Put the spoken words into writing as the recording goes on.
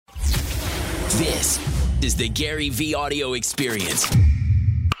This is the Gary V audio experience.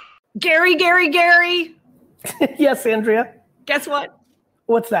 Gary. Yes, Andrea. Guess what?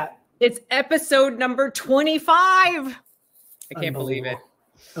 What's that? It's episode number 25. I can't believe it.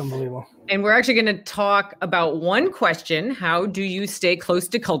 Unbelievable. And we're actually going to talk about one question. How do you stay close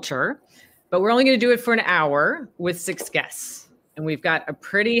to culture? But we're only going to do it for an hour with 6 guests. And we've got a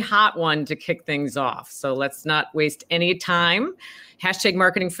pretty hot one to kick things off. So let's not waste any time. Hashtag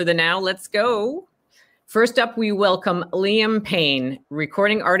marketing for the now. Let's go. First up, we welcome Liam Payne,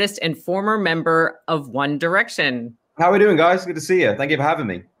 recording artist and former member of One Direction. How are we doing, guys? Good to see you. Thank you for having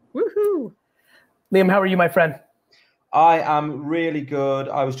me. Woohoo. Liam, how are you, my friend? I am really good.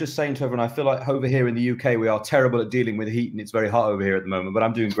 I was just saying to everyone, I feel like over here in the UK, we are terrible at dealing with heat, and it's very hot over here at the moment, but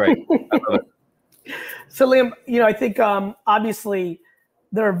I'm doing great. So, Liam, I think obviously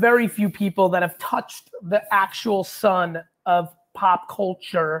there are very few people that have touched the actual sun of pop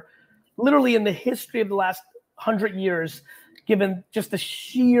culture, literally in the history of the last 100 years, given just the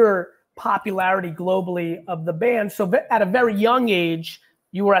sheer popularity globally of the band. So at a very young age,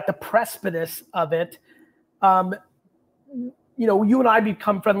 you were at the precipice of it. You and I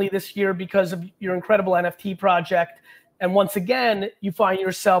become friendly this year because of your incredible NFT project. And once again, you find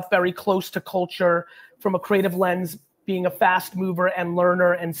yourself very close to culture from a creative lens, being a fast mover and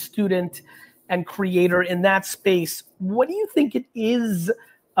learner and student and creator in that space. What do you think it is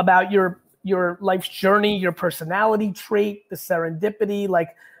about your life's journey, your personality trait, the serendipity?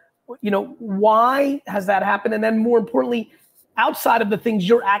 Why has that happened? And then more importantly, outside of the things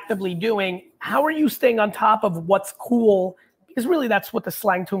you're actively doing, how are you staying on top of what's cool? Because really that's what the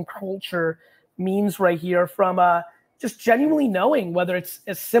slang term culture means right here, from just genuinely knowing whether it's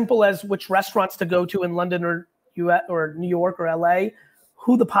as simple as which restaurants to go to in London or US or New York or LA,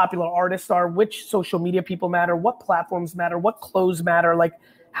 who the popular artists are, which social media people matter, what platforms matter, what clothes matter. Like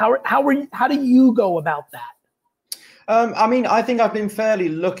how do you go about that? I think I've been fairly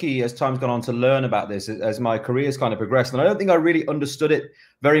lucky as time's gone on to learn about this as my career's kind of progressed. And I don't think I really understood it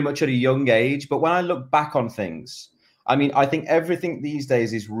very much at a young age. But when I look back on things, I think everything these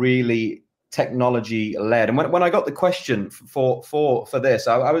days is really technology led. And when I got the question for this,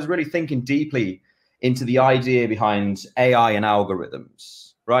 I was really thinking deeply into the idea behind AI and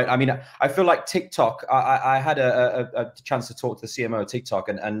algorithms, right? I feel like TikTok, I had a chance to talk to the CMO of TikTok,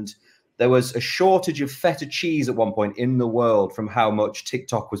 and there was a shortage of feta cheese at one point in the world from how much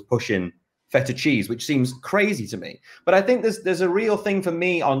TikTok was pushing feta cheese, which seems crazy to me. But I think there's a real thing for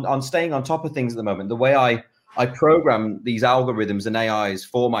me on staying on top of things at the moment. The way I program these algorithms and AIs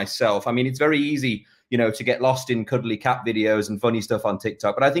for myself. It's very easy, to get lost in cuddly cat videos and funny stuff on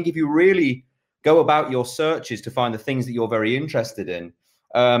TikTok. But I think if you really go about your searches to find the things that you're very interested in,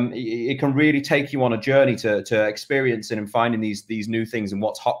 it can really take you on a journey to experiencing and finding these new things and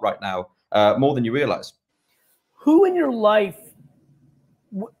what's hot right now, more than you realize. Who in your life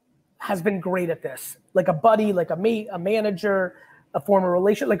has been great at this? Like a buddy, like a mate, a manager, a former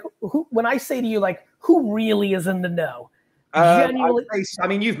relation? Like who? When I say to you, like, who really is in the know? Genuinely.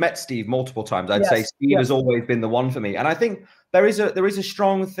 You've met Steve multiple times. I'd say Steve has always been the one for me. And I think there is a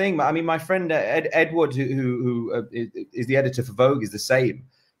strong thing. My friend Edward, who is the editor for Vogue, is the same.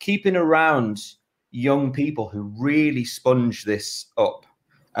 Keeping around young people who really sponge this up,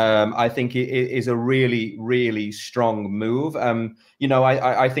 I think it is a really, really strong move.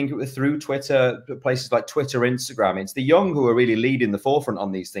 I think through Twitter, places like Twitter, Instagram, it's the young who are really leading the forefront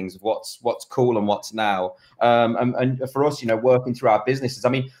on these things of what's cool and what's now. And for us, working through our businesses,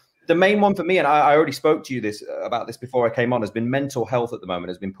 the main one for me, and I already spoke to you about this before I came on, has been mental health at the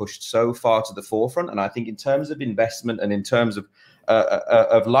moment, has been pushed so far to the forefront. And I think in terms of investment and in terms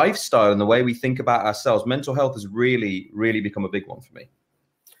of lifestyle and the way we think about ourselves, mental health has really, really become a big one for me.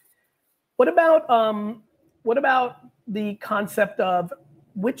 What about the concept of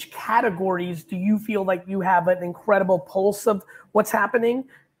which categories do you feel like you have an incredible pulse of what's happening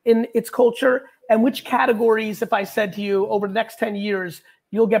in its culture? And which categories, if I said to you over the next 10 years,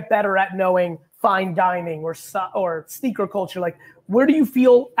 you'll get better at knowing fine dining or sneaker culture? Like, where do you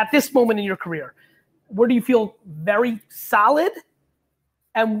feel at this moment in your career? Where do you feel very solid?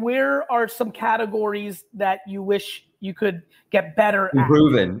 And where are some categories that you wish you could get better at?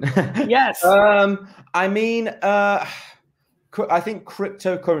 Improving. Yes. I think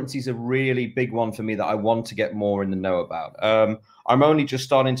cryptocurrency is a really big one for me that I want to get more in the know about. I'm only just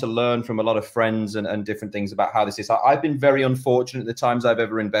starting to learn from a lot of friends and different things about how this is. I've been very unfortunate the times I've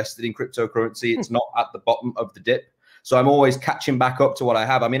ever invested in cryptocurrency. It's not at the bottom of the dip. So I'm always catching back up to what I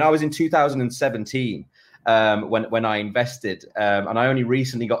have. I was in 2017 when I invested, and I only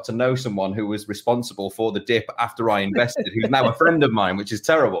recently got to know someone who was responsible for the dip after I invested, who's now a friend of mine, which is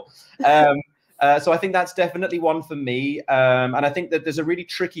terrible. So I think that's definitely one for me. And I think that there's a really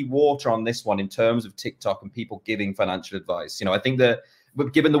tricky water on this one in terms of TikTok and people giving financial advice. I think that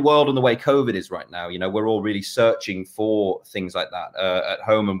given the world and the way COVID is right now, we're all really searching for things like that at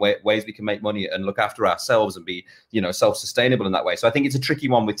home and ways we can make money and look after ourselves and be, self-sustainable in that way. So I think it's a tricky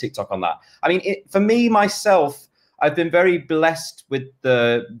one with TikTok on that. I mean, for me, myself, I've been very blessed with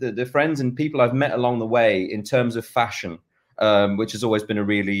the friends and people I've met along the way in terms of fashion, which has always been a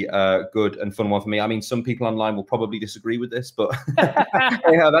really good and fun one for me. I mean, some people online will probably disagree with this, but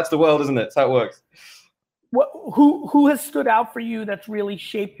yeah, that's the world, isn't it? That's how it works. Who has stood out for you that's really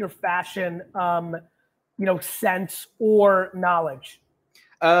shaped your fashion, sense or knowledge?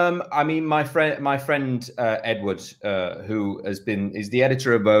 I mean, my friend Edward, who is the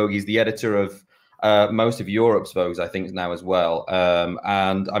editor of Vogue. He's the editor of most of Europe's Vogues, I think, now as well.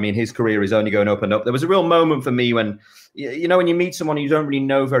 And I mean, his career is only going up and up. There was a real moment for me when, when you meet someone you don't really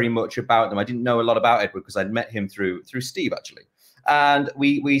know very much about them. I didn't know a lot about Edward because I'd met him through Steve, actually. And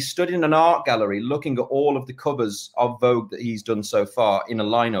we stood in an art gallery looking at all of the covers of Vogue that he's done so far in a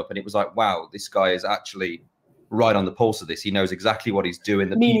lineup. And it was like, wow, this guy is actually right on the pulse of this. He knows exactly what he's doing.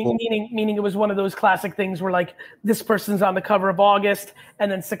 Meaning it was one of those classic things where like this person's on the cover of August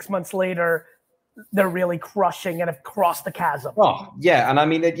and then 6 months later, they're really crushing and have crossed the chasm. Oh, yeah. And I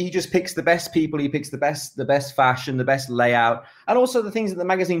mean, he just picks the best people. He picks the best fashion, the best layout, and also the things that the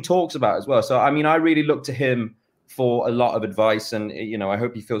magazine talks about as well. So, I mean, I really look to him for a lot of advice, and I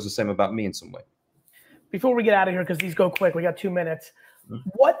hope he feels the same about me in some way. Before we get out of here, because these go quick, we got 2 minutes. Mm-hmm.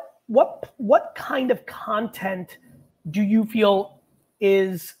 What kind of content do you feel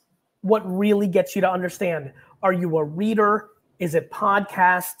is what really gets you to understand? Are you a reader? Is it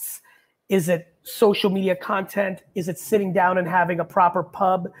podcasts? Is it social media content? Is it sitting down and having a proper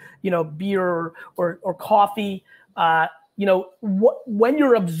pub, beer or coffee? When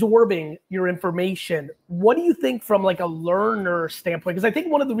you're absorbing your information, what do you think from like a learner standpoint? Because I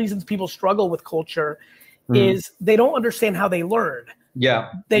think one of the reasons people struggle with culture is they don't understand how they learn.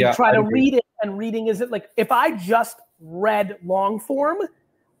 Yeah. They try to read it, and reading isn't like, if I just read long form,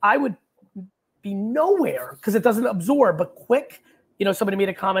 I would be nowhere because it doesn't absorb. But quick, somebody made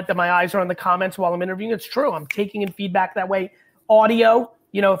a comment that my eyes are on the comments while I'm interviewing. It's true. I'm taking in feedback that way. Audio,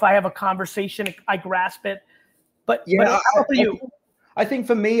 if I have a conversation, I grasp it. But how for you? I think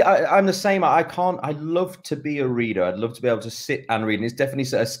for me, I'm the same. I love to be a reader. I'd love to be able to sit and read. And it's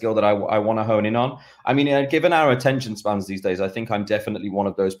definitely a skill that I want to hone in on. I mean, given our attention spans these days, I think I'm definitely one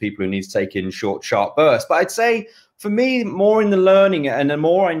of those people who needs to take in short, sharp bursts. But I'd say for me, more in the learning, and the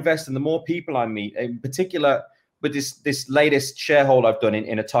more I invest in, the more people I meet, in particular with this latest shareholder I've done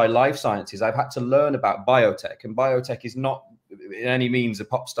in Atai Life Sciences, I've had to learn about biotech. And biotech is not in any means a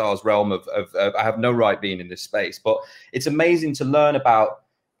pop star's realm of I have no right being in this space, but it's amazing to learn about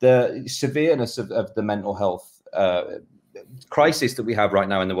the severeness of the mental health crisis that we have right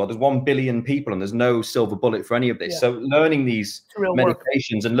now in the world. There's 1 billion people and there's no silver bullet for any of this. So learning these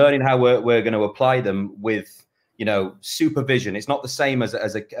medications and learning how we're going to apply them with, supervision. It's not the same as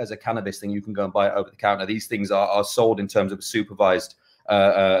a cannabis thing. You can go and buy it over the counter. These things are sold in terms of a supervised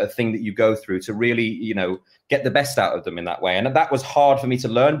thing that you go through to really, get the best out of them in that way. And that was hard for me to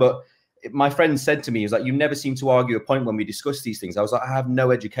learn. But my friend said to me, "Is like, you never seem to argue a point when we discuss these things." I was like, I have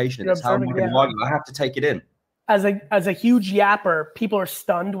no education in this. How am I going to argue? I have to take it in. As a huge yapper, people are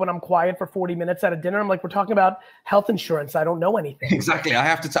stunned when I'm quiet for 40 minutes at a dinner. I'm like, we're talking about health insurance. I don't know anything. Exactly. I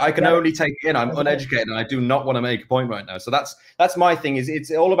have to. I can only take it in. I'm uneducated, and I do not want to make a point right now. So that's my thing. Is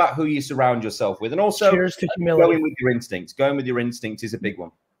it's all about who you surround yourself with, and also cheers to humility. Going with your instincts. Going with your instincts is a big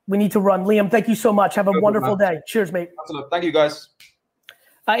one. We need to run. Liam, thank you so much. Have a wonderful day. Cheers, mate. Absolutely. Thank you, guys.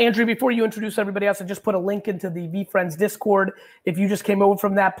 Andrew, before you introduce everybody else, I just put a link into the VeeFriends Discord. If you just came over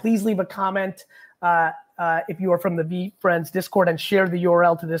from that, please leave a comment if you are from the VeeFriends Discord and share the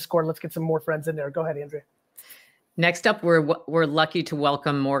URL to Discord. Let's get some more friends in there. Go ahead, Andrea. Next up, we're lucky to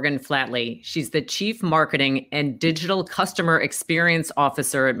welcome Morgan Flatley. She's the Chief Marketing and Digital Customer Experience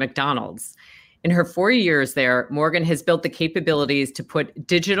Officer at McDonald's. In her 4 years there, Morgan has built the capabilities to put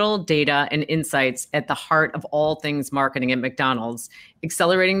digital data and insights at the heart of all things marketing at McDonald's,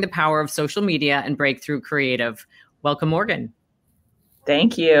 accelerating the power of social media and breakthrough creative. Welcome, Morgan.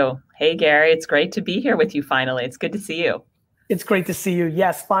 Thank you. Hey, Gary, it's great to be here with you finally. It's good to see you. It's great to see you.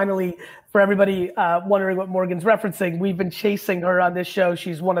 Yes, finally, for everybody wondering what Morgan's referencing, we've been chasing her on this show.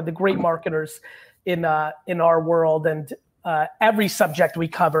 She's one of the great marketers in our world, and every subject we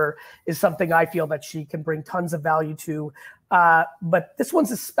cover is something I feel that she can bring tons of value to. But this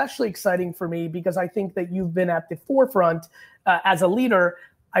one's especially exciting for me because I think that you've been at the forefront as a leader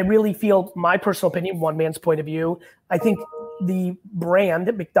I really feel, my personal opinion, one man's point of view, I think the brand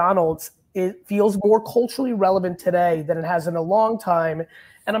McDonald's, it feels more culturally relevant today than it has in a long time.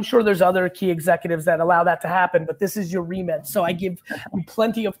 And I'm sure there's other key executives that allow that to happen, but this is your remit. So I give you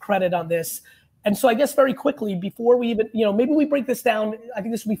plenty of credit on this. And so I guess very quickly, before we even, maybe we break this down, I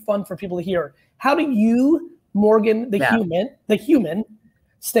think this would be fun for people to hear. How do you, Morgan, the human,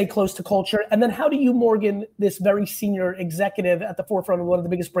 stay close to culture? And then how do you, Morgan, this very senior executive at the forefront of one of the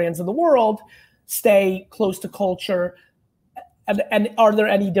biggest brands in the world, stay close to culture? And are there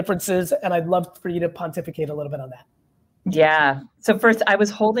any differences? And I'd love for you to pontificate a little bit on that. Yeah. So first, I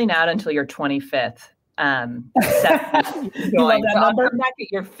was holding out until your 25th. You love that number? I'll come back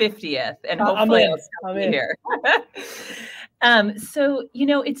at your 50th, and hopefully I'll still be here. So,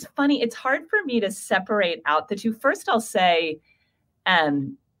 it's funny. It's hard for me to separate out the two. First, I'll say,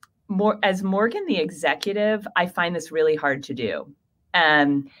 as Morgan, the executive, I find this really hard to do.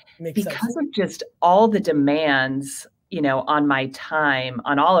 Because of just all the demands, on my time,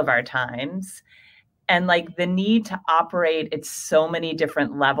 on all of our times, and like the need to operate at so many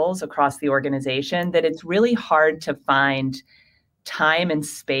different levels across the organization, that it's really hard to find time and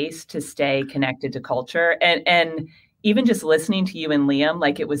space to stay connected to culture. And even just listening to you and Liam,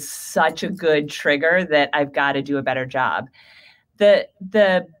 like, it was such a good trigger that I've got to do a better job.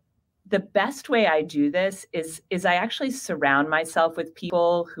 The best way I do this is I actually surround myself with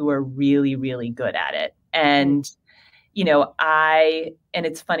people who are really, really good at it. And and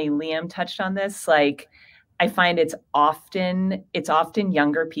it's funny, Liam touched on this, like, I find it's often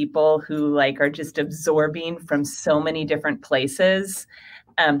younger people who are just absorbing from so many different places.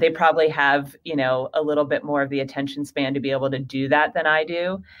 They probably have, a little bit more of the attention span to be able to do that than I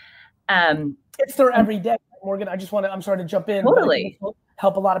do. It's their everyday, Morgan. I'm sorry to jump in. Totally.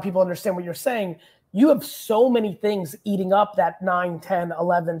 Help a lot of people understand what you're saying. You have so many things eating up that 9, 10,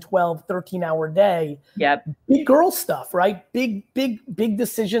 11, 12, 13-hour day. Yep. Big girl stuff, right? Big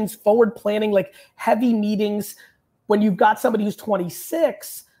decisions, forward planning, like heavy meetings. When you've got somebody who's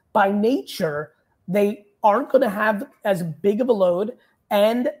 26, by nature, they aren't going to have as big of a load,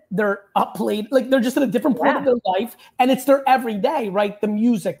 and they're up late. Like, they're just in a different part of their life, and it's their everyday, right? The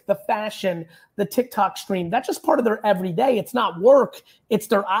music, the fashion, the TikTok stream, that's just part of their everyday. It's not work, it's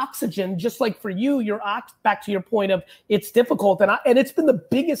their oxygen. Just like for you, back to your point of it's difficult. And it's been the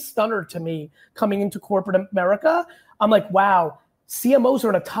biggest stunner to me coming into corporate America. I'm like, wow, CMOs are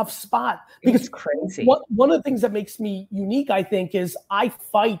in a tough spot. Because it's crazy. One of the things that makes me unique, I think, is I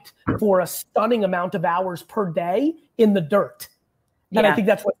fight for a stunning amount of hours per day in the dirt. And I think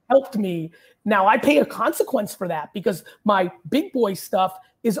that's what helped me. Now I pay a consequence for that, because my big boy stuff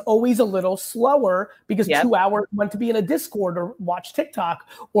is always a little slower, because 2 hours went to be in a Discord or watch TikTok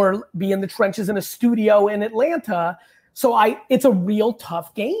or be in the trenches in a studio in Atlanta. So it's a real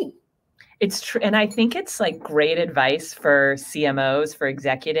tough game. It's true. And I think it's like great advice for CMOs, for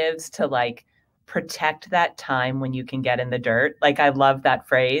executives, to protect that time when you can get in the dirt. Like, I love that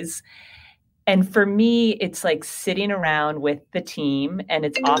phrase. And for me, it's like sitting around with the team, and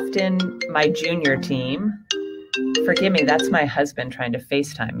it's often my junior team. Forgive me, that's my husband trying to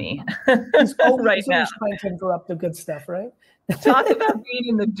FaceTime me right now. He's trying to interrupt the good stuff, right? Talk about being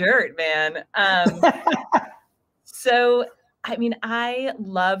in the dirt, man. So, I mean, I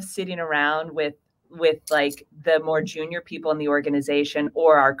love sitting around with like the more junior people in the organization,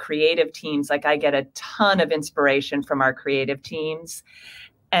 or our creative teams. Like, I get a ton of inspiration from our creative teams,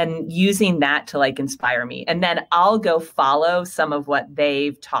 and using that to inspire me. And then I'll go follow some of what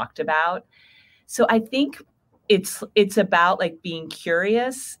they've talked about. So I think it's about being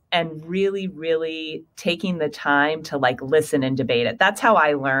curious and really, really taking the time to listen and debate it. That's how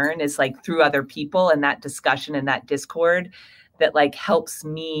I learn, is through other people and that discussion and that discord that helps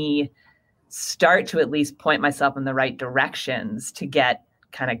me start to at least point myself in the right directions to get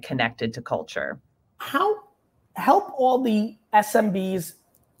kind of connected to culture. Help all the SMBs,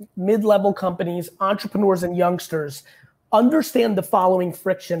 mid-level companies, entrepreneurs, and youngsters understand the following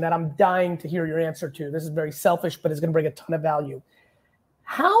friction that I'm dying to hear your answer to. This is very selfish, but it's going to bring a ton of value.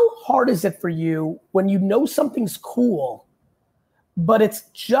 How hard is it for you when you know something's cool, but it's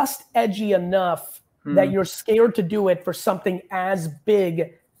just edgy enough that you're scared to do it for something as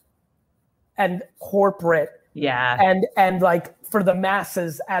big and corporate? Yeah. And for the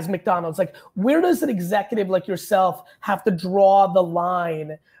masses as McDonald's? Where does an executive like yourself have to draw the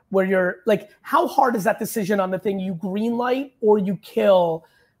line where you're how hard is that decision on the thing you greenlight or you kill?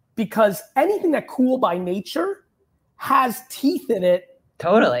 Because anything that cool by nature has teeth in it.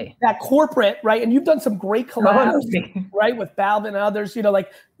 Totally. That corporate, right? And you've done some great collabs, right? With Balvin and others,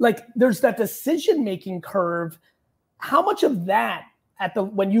 there's that decision-making curve. How much of that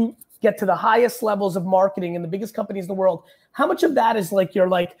when you get to the highest levels of marketing in the biggest companies in the world, how much of that is like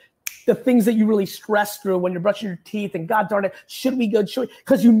the things that you really stress through when you're brushing your teeth and God darn it, should we go?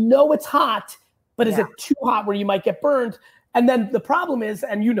 Because you know it's hot, but is it too hot where you might get burned? And then the problem is,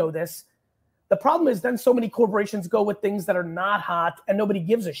 and you know this, the problem is then so many corporations go with things that are not hot and nobody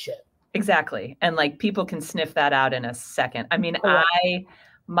gives a shit. Exactly. And like people can sniff that out in a second. I mean,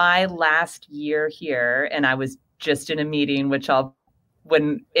 my last year here, and I was just in a meeting, which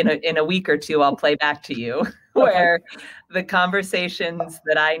in a week or two, I'll play back to you, where the conversations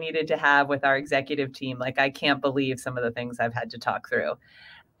that I needed to have with our executive team, like I can't believe some of the things I've had to talk through.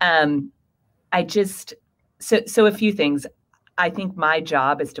 So a few things. I think my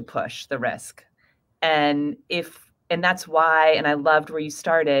job is to push the risk. And that's why, and I loved where you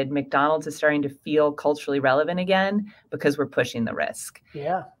started, McDonald's is starting to feel culturally relevant again because we're pushing the risk.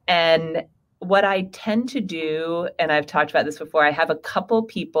 Yeah. And what I tend to do, and I've talked about this before, I have a couple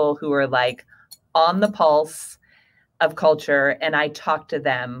people who are like on the pulse of culture, and I talk to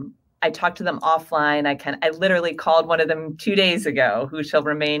them. I talk to them offline. I literally called one of them 2 days ago, who shall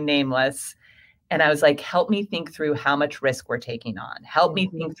remain nameless. And I was like, help me think through how much risk we're taking on. Help me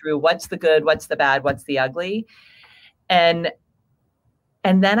think through what's the good, what's the bad, what's the ugly. And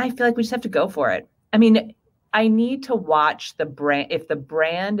then I feel like we just have to go for it. I mean, I need to watch the brand. If the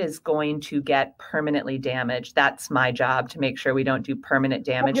brand is going to get permanently damaged, that's my job to make sure we don't do permanent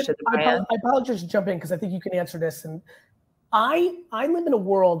damage to the brand. I apologize to jump in because I think you can answer this. And I live in a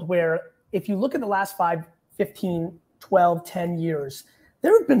world where if you look at the last 5, 15, 12, 10 years,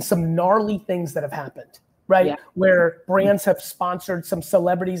 there have been some gnarly things that have happened, right? Yeah. Where brands have sponsored some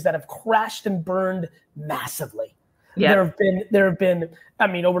celebrities that have crashed and burned massively. Yeah. There have been, I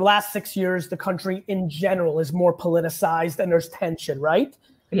mean, over the last 6 years, the country in general is more politicized and there's tension, right?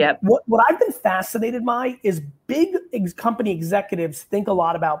 Yeah. What I've been fascinated by is big company executives think a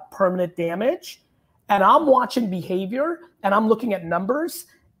lot about permanent damage, and I'm watching behavior and I'm looking at numbers.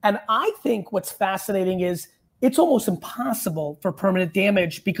 And I think what's fascinating is it's almost impossible for permanent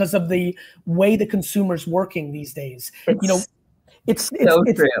damage because of the way the consumer's working these days. It's so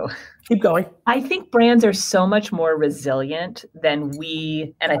true. Keep going. I think brands are so much more resilient than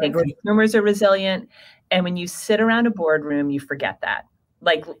we, and I think consumers are resilient. And when you sit around a boardroom, you forget that.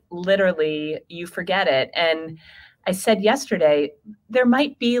 Like literally, you forget it. And I said yesterday, there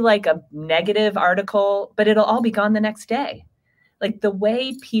might be like a negative article, but it'll all be gone the next day. Like the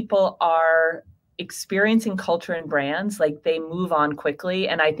way people are experiencing culture and brands, like they move on quickly.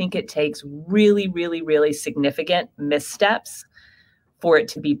 And I think it takes really, really, really significant missteps for it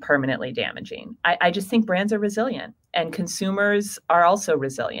to be permanently damaging. I just think brands are resilient and consumers are also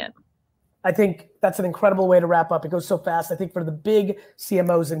resilient. I think that's an incredible way to wrap up. It goes so fast. I think for the big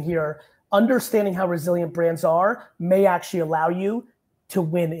CMOs in here, understanding how resilient brands are may actually allow you to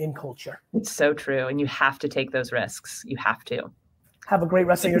win in culture. It's so true. And you have to take those risks. You have to. Have a great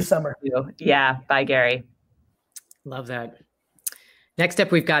rest of your summer. Yeah. Bye, Gary. Love that. Next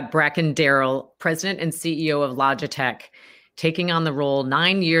up, we've got Bracken Darrell, President and CEO of Logitech, taking on the role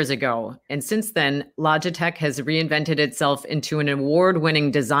 9 years ago. And since then, Logitech has reinvented itself into an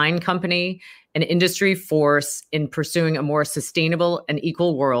award-winning design company, an industry force in pursuing a more sustainable and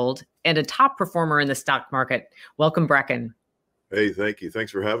equal world, and a top performer in the stock market. Welcome, Bracken. Hey, thank you.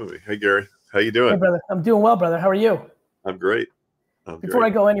 Thanks for having me. Hey, Gary. How you doing? Hey, brother. I'm doing well, brother. How are you? I'm great. Before I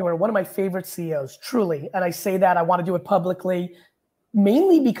go anywhere, one of my favorite CEOs, truly, and I say that, I want to do it publicly,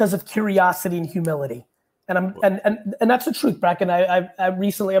 mainly because of curiosity and humility. And that's the truth, Bracken. I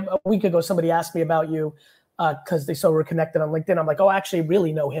recently, a week ago, somebody asked me about you because they saw we're connected on LinkedIn. I'm like, oh, I actually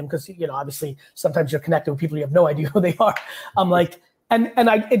really know him because, obviously sometimes you're connected with people you have no idea who they are. I'm like,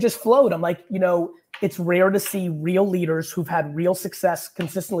 it just flowed. I'm like, it's rare to see real leaders who've had real success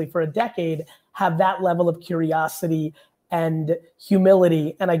consistently for a decade have that level of curiosity and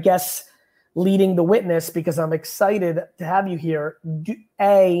humility. And I guess leading the witness, because I'm excited to have you here. Do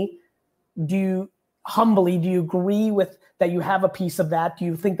you agree with that you have a piece of that? Do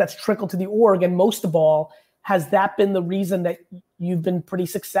you think that's trickled to the org? And most of all, has that been the reason that you've been pretty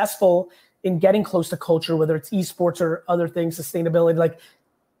successful in getting close to culture, whether it's esports or other things, sustainability? Like,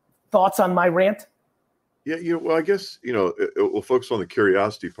 thoughts on my rant? Yeah, well, I guess, we'll focus on the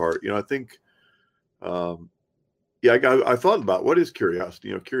curiosity part. I think, I thought about what is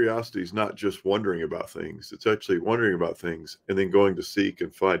curiosity. Curiosity is not just wondering about things. It's actually wondering about things and then going to seek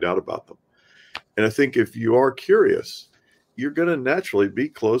and find out about them. And I think if you are curious, you're going to naturally be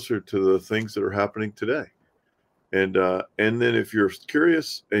closer to the things that are happening today. And then if you're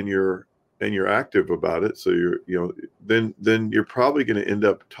curious and you're active about it, so then you're probably going to end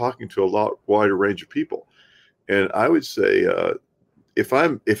up talking to a lot wider range of people. And I would say if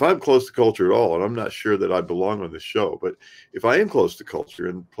I'm close to culture at all, and I'm not sure that I belong on this show, but if I am close to culture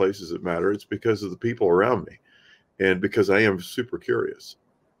in places that matter, it's because of the people around me, and because I am super curious.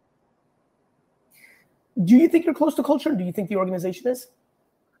 Do you think you're close to culture? Do you think the organization is?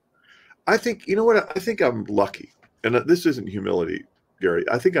 I think, you know what? I think I'm lucky, and this isn't humility, Gary.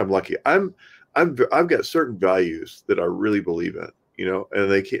 I think I'm lucky. I've got certain values that I really believe in, you know,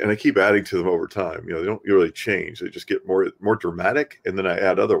 and I keep adding to them over time. You know, they don't really change; they just get more dramatic, and then I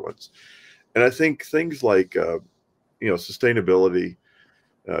add other ones. And I think things like, sustainability,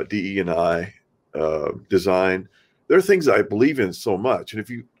 DE&I, design. There are things I believe in so much. And if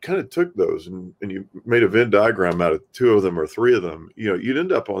you kind of took those and you made a Venn diagram out of 2 of them or 3 of them, you know, you'd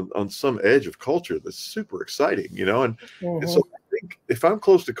end up on some edge of culture that's super exciting, you know. And so I think if I'm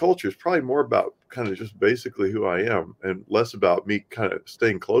close to culture, it's probably more about kind of just basically who I am and less about me kind of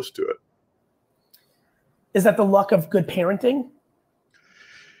staying close to it. Is that the luck of good parenting?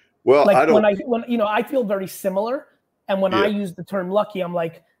 Well, like I don't. when you know, I feel very similar. And when I use the term lucky, I'm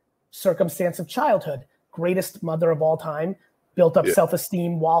like, circumstance of childhood. Greatest mother of all time, built up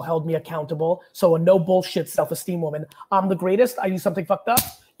self-esteem while held me accountable. So a no bullshit self-esteem woman. I'm the greatest. I do something fucked up,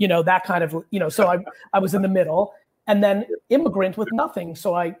 you know, that kind of, you know, so I was in the middle, and then immigrant with nothing.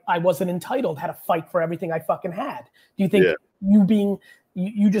 So I wasn't entitled, had to fight for everything I fucking had. Do you think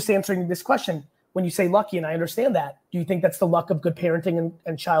you just answering this question, when you say lucky, and I understand that, do you think that's the luck of good parenting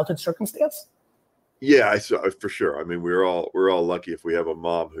and childhood circumstance? Yeah, for sure. I mean, we're all lucky if we have a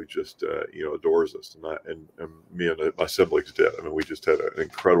mom who just adores us, and me and my siblings did. I mean, we just had an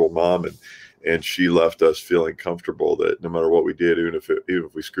incredible mom, and she left us feeling comfortable that no matter what we did, even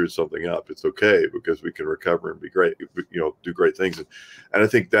if we screwed something up, it's okay because we can recover and be great, you know, do great things. And I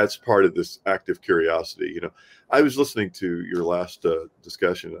think that's part of this active curiosity. You know, I was listening to your last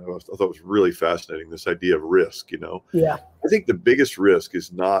discussion. I thought it was really fascinating, this idea of risk. You know, I think the biggest risk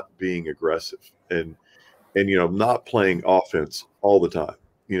is not being aggressive and you know, not playing offense all the time.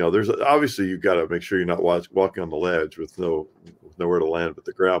 You know, there's obviously you've got to make sure you're not walking on the ledge with nowhere to land but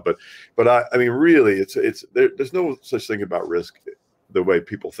the ground. But I mean, really, there's no such thing about risk the way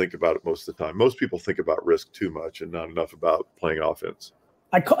people think about it most of the time. Most people think about risk too much and not enough about playing offense.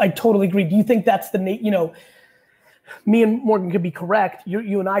 I totally agree. Do you think that's you know, me and Morgan could be correct.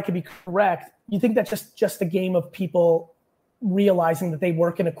 You and I could be correct. You think that's just a game of people realizing that they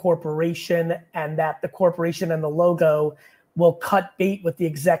work in a corporation and that the corporation and the logo will cut bait with the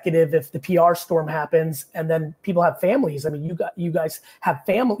executive if the PR storm happens, and then people have families. I mean, you guys have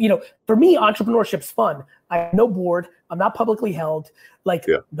family. You know, for me, entrepreneurship's fun. I have no board. I'm not publicly held. Like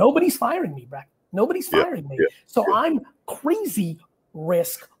nobody's firing me, Breck. Nobody's firing me. So I'm crazy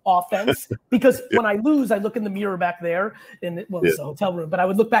risk offense because when I lose, I look in the mirror back there it's a hotel room, but I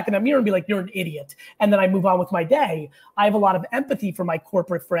would look back in that mirror and be like, you're an idiot. And then I move on with my day. I have a lot of empathy for my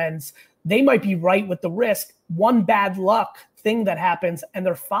corporate friends. They might be right with the risk. One bad luck thing that happens and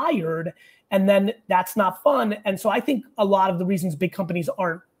they're fired. And then that's not fun. And so I think a lot of the reasons big companies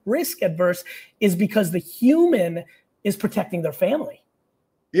aren't risk adverse is because the human is protecting their family.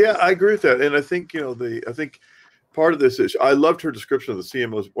 Yeah, I agree with that. And I think, you know, I think part of this is, I loved her description of the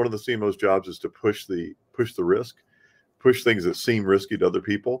CMO's. One of the CMO's jobs is to push the risk, push things that seem risky to other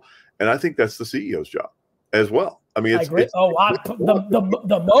people, and I think that's the CEO's job as well. I mean, I agree.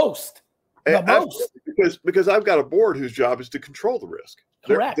 The most because I've got a board whose job is to control the risk.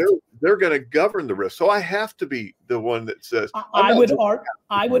 Correct. They're going to govern the risk, so I have to be the one that says. I would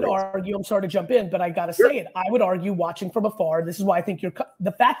argue. I'm sorry to jump in, but I got to say it. I would argue, watching from afar. This is why I think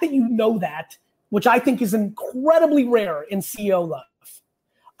the fact that you know that, which I think is incredibly rare in CEO life.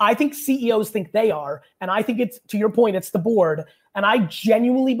 I think CEOs think they are, and I think it's, to your point, it's the board. And I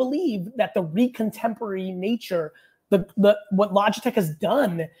genuinely believe that the recontemporary nature, what Logitech has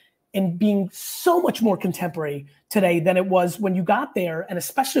done in being so much more contemporary today than it was when you got there, and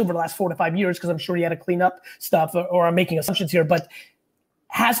especially over the last 4 to 5 years, because I'm sure you had to clean up stuff, or I'm making assumptions here, but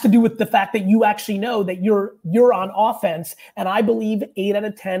has to do with the fact that you actually know that you're on offense. And I believe 8 out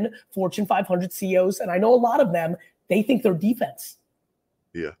of 10 Fortune 500 CEOs, and I know a lot of them, they think they're defense.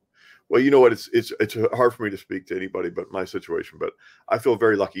 Yeah. Well, you know what? It's hard for me to speak to anybody but my situation, but I feel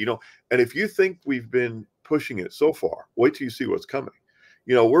very lucky, you know, and if you think we've been pushing it so far, wait till you see what's coming.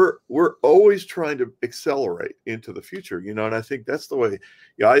 You know, we're always trying to accelerate into the future, you know, and I think that's the way,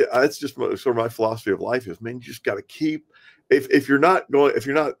 it's just sort of my philosophy of life is, man, you just got to keep, if you're not going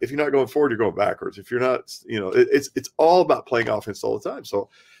forward, you're going backwards. If you're not, you know, it's all about playing offense all the time. So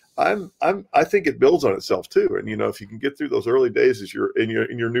I think it builds on itself too. And, you know, if you can get through those early days as you're in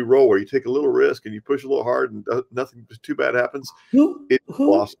your new role where you take a little risk and you push a little hard and nothing too bad happens, it's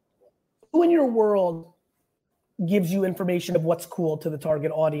awesome. Who in your world gives you information of what's cool to the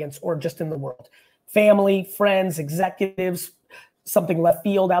target audience or just in the world? Family, friends, executives, something left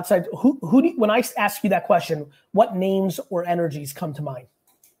field, outside? When I ask you that question, what names or energies come to mind?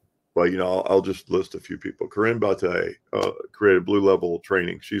 Well, I'll just list a few people. Corinne Bate created Blue Level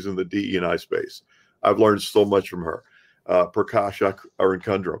Training. She's in the DE&I space. I've learned so much from her. Prakash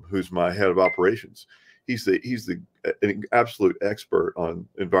Arunkundram, who's my head of operations. He's an absolute expert on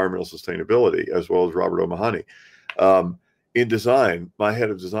environmental sustainability, as well as Robert O'Mahony. In design, my head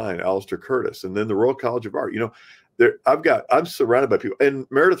of design, Alistair Curtis, and then the Royal College of Art. I'm surrounded by people. And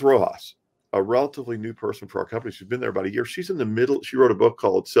Meredith Rojas, a relatively new person for our company. She's been there about a year. She's in the middle. She wrote a book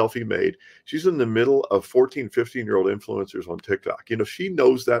called Selfie Made. She's in the middle of 14, 15-year-old influencers on TikTok. She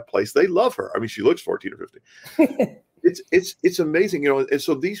knows that place. They love her. I mean, she looks 14 or 15. It's amazing, and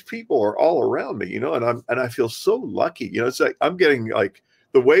so these people are all around me, and I feel so lucky. It's like I'm getting like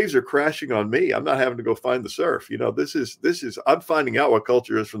the waves are crashing on me. I'm not having to go find the surf. This is I'm finding out what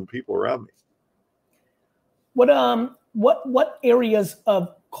culture is from the people around me. What areas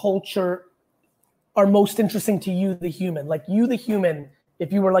of culture are most interesting to you, the human? Like you, the human,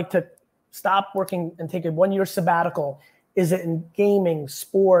 if you were like to stop working and take a 1-year sabbatical, is it in gaming,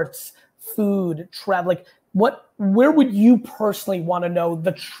 sports, food, travel? Like where would you personally want to know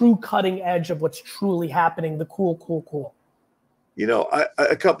the true cutting edge of what's truly happening, the cool?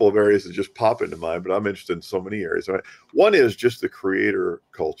 A couple of areas that just pop into mind, but I'm interested in so many areas. One is just the creator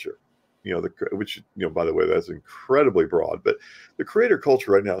culture, which, by the way, that's incredibly broad, but the creator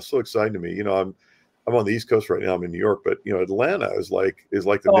culture right now is so exciting to me. I'm on the East Coast right now. I'm in New York, but Atlanta is like the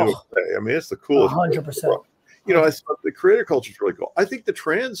new LA. I mean, it's the coolest. 100%. The creator culture is really cool. I think the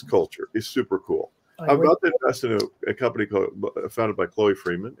trans culture is super cool. I'm about to invest in a company founded by Chloe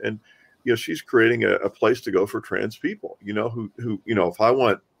Freeman, and she's creating a place to go for trans people. Who if I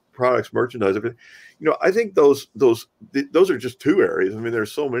want products, merchandise, everything, I think those are just two areas. I mean,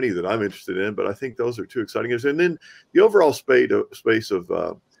 there's so many that I'm interested in, but I think those are two exciting areas. And then the overall space of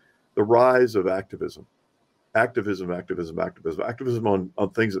the rise of activism on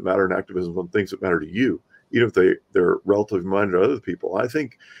things that matter, and activism on things that matter to you, even if they're relatively minded to other people. I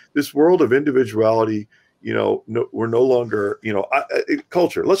think this world of individuality, we're no longer,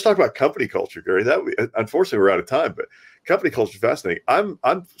 culture. Let's talk about company culture, Gary. Unfortunately, we're out of time, but company culture is fascinating. I'm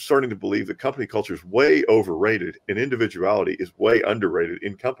starting to believe that company culture is way overrated and individuality is way underrated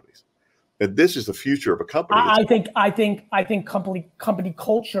in companies. And this is the future of a company. I think company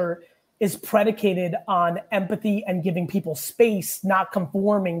culture is predicated on empathy and giving people space, not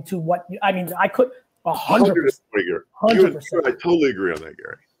conforming to what I could 100%. I totally agree on that,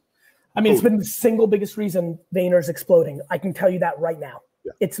 Gary. I mean, it's been the single biggest reason Vayner's exploding. I can tell you that right now.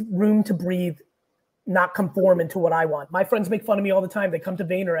 Yeah. It's room to breathe, not conform into what I want. My friends make fun of me all the time. They come to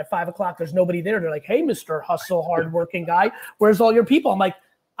Vayner at 5 o'clock. There's nobody there. They're like, "Hey, Mr. Hustle, hardworking guy, where's all your people?" I'm like,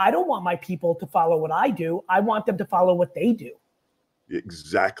 I don't want my people to follow what I do. I want them to follow what they do.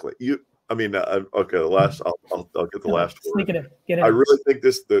 Exactly. Okay. I'll get the last word. Sneak it in. Get it. I really think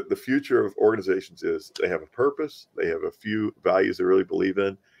the future of organizations is they have a purpose, they have a few values they really believe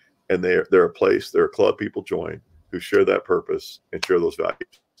in, and they're a place, they're a club people join who share that purpose and share those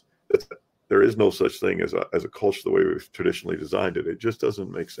values. There is no such thing as a culture the way we've traditionally designed it. It just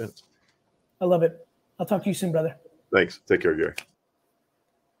doesn't make sense. I love it. I'll talk to you soon, brother. Thanks. Take care, Gary.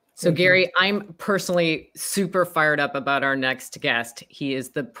 So Gary, I'm personally super fired up about our next guest. He is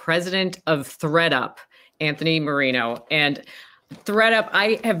the president of ThreadUp, Anthony Marino. And ThreadUp,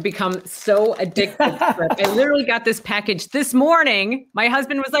 I have become so addicted to ThreadUp. I literally got this package this morning. My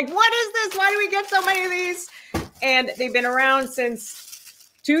husband was like, "What is this? Why do we get so many of these?" And they've been around since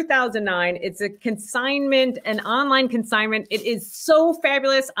 2009. It's a consignment, an online consignment. It is so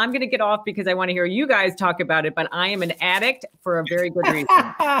fabulous. I'm going to get off because I want to hear you guys talk about it, but I am an addict for a very good reason.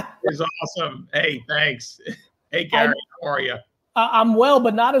 It's awesome. Hey, thanks. Hey, Gary, how are you? I'm well,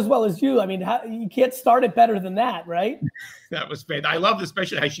 but not as well as you. I mean, you can't start it better than that, right? That was fantastic. I loved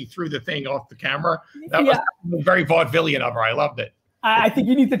especially how she threw the thing off the camera. That was very vaudevillian of her. I loved it. I think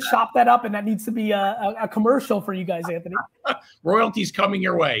you need to chop that up, and that needs to be a commercial for you guys, Anthony. Royalties coming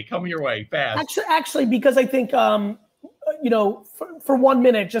your way fast. Actually, because I think, for 1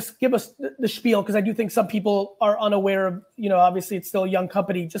 minute, just give us the spiel, because I do think some people are unaware of, obviously it's still a young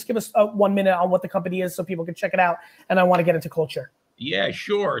company. Just give us 1 minute on what the company is so people can check it out. And I want to get into culture. Yeah,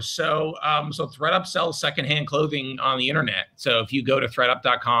 sure. So ThreadUp sells secondhand clothing on the internet. So if you go to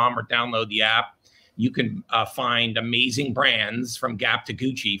threadup.com or download the app, you can find amazing brands from Gap to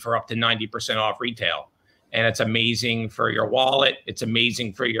Gucci for up to 90% off retail. And it's amazing for your wallet. It's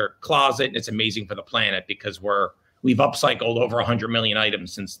amazing for your closet. And it's amazing for the planet because we've upcycled over 100 million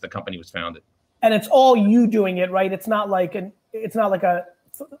items since the company was founded. And it's all you doing it, right? It's not like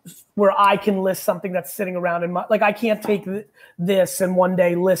where I can list something that's sitting around in my, like I can't take this and one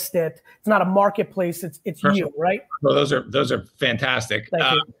day list it. It's not a marketplace. It's you, right? Well, those are fantastic.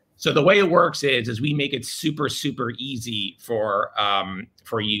 So the way it works is we make it super, super easy for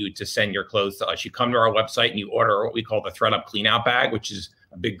you to send your clothes to us. You come to our website and you order what we call the ThreadUp Clean Out Bag, which is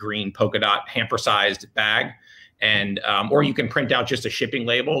a big green polka dot hamper-sized bag. And or you can print out just a shipping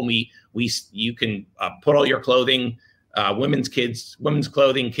label. And you can put all your clothing, women's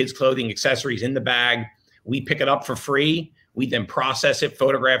clothing, kids clothing, accessories in the bag. We pick it up for free. We then process it,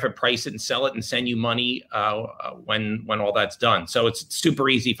 photograph it, price it, and sell it, and send you money when all that's done. So it's super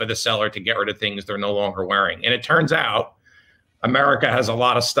easy for the seller to get rid of things they're no longer wearing. And it turns out America has a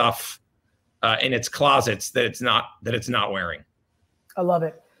lot of stuff in its closets that it's not wearing. I love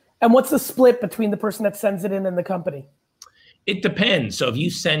it. And what's the split between the person that sends it in and the company? It depends. So if you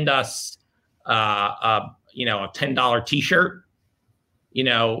send us a $10 T-shirt,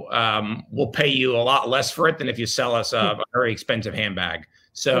 we'll pay you a lot less for it than if you sell us a very expensive handbag.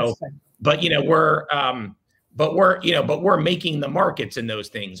 So, but we're making the markets in those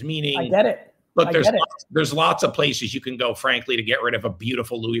things. Meaning, I get it. Look, there's lots of places you can go, frankly, to get rid of a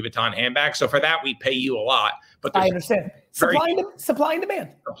beautiful Louis Vuitton handbag. So for that, we pay you a lot. But I understand. Supply and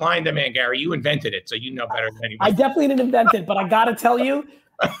demand. Supply and demand, Gary. You invented it, so you know better than anyone. I definitely didn't invent it, but I got to tell you,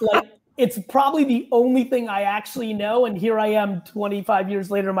 it's probably the only thing I actually know. And here I am 25 years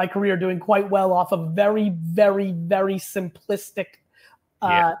later in my career doing quite well off of very, very, very simplistic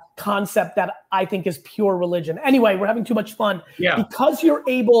concept that I think is pure religion. Anyway, we're having too much fun. Yeah. Because you're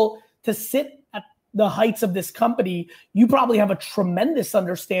able to sit at the heights of this company, you probably have a tremendous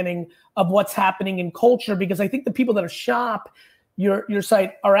understanding of what's happening in culture, because I think the people that shop your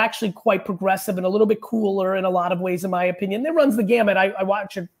site are actually quite progressive and a little bit cooler in a lot of ways, in my opinion. It runs the gamut. I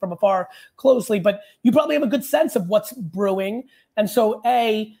watch it from afar closely, but you probably have a good sense of what's brewing. And so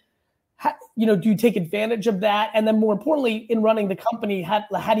do you take advantage of that? And then more importantly, in running the company,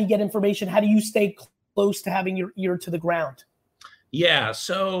 how do you get information? How do you stay close to having your ear to the ground? Yeah.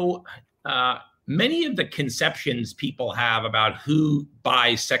 So many of the conceptions people have about who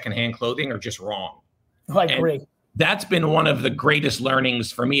buys secondhand clothing are just wrong. Oh, I agree. And that's been one of the greatest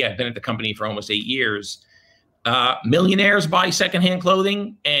learnings for me. I've been at the company for almost 8 years. Millionaires buy secondhand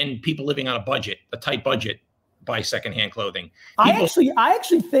clothing, and people living on a tight budget, buy secondhand clothing. I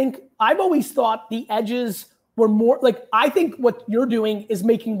actually think, I've always thought the edges were more like, I think what you're doing is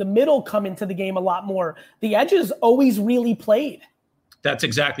making the middle come into the game a lot more. The edges always really played. That's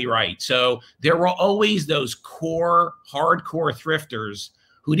exactly right. So there were always those hardcore thrifters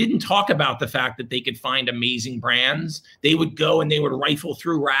who didn't talk about the fact that they could find amazing brands. They would go and they would rifle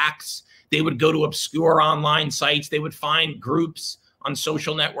through racks. They would go to obscure online sites. They would find groups on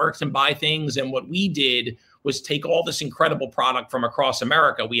social networks and buy things. And what we did was take all this incredible product from across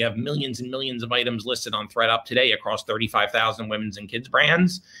America. We have millions and millions of items listed on ThreadUp today across 35,000 women's and kids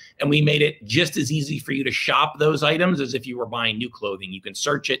brands. And we made it just as easy for you to shop those items as if you were buying new clothing. You can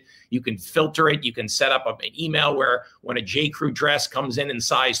search it, you can filter it, you can set up an email where when a J. Crew dress comes in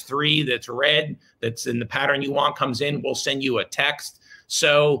size 3 that's red, that's in the pattern you want comes in, we'll send you a text.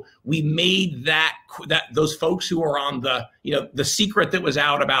 So we made that those folks who are on the secret that was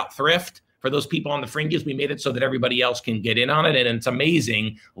out about thrift, for those people on the fringes, we made it so that everybody else can get in on it. And it's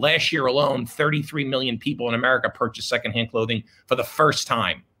amazing. Last year alone, 33 million people in America purchased secondhand clothing for the first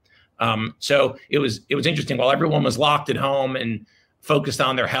time. So it was interesting. While everyone was locked at home and focused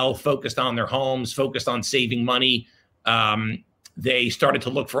on their health, focused on their homes, focused on saving money, they started to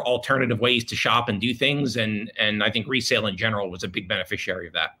look for alternative ways to shop and do things. And I think resale in general was a big beneficiary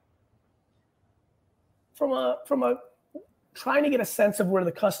of that. From a trying to get a sense of where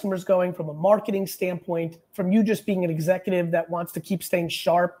the customer's going from a marketing standpoint, from you just being an executive that wants to keep staying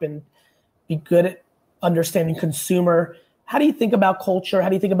sharp and be good at understanding consumer, how do you think about culture? How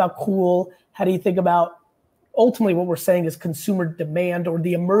do you think about cool? How do you think about ultimately what we're saying is consumer demand, or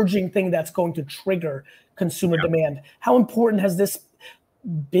the emerging thing that's going to trigger consumer demand? How important has this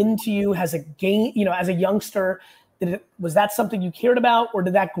been to you? Has it gained, as a youngster, was that something you cared about, or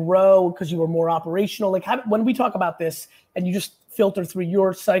did that grow because you were more operational? Like, when we talk about this and you just filter through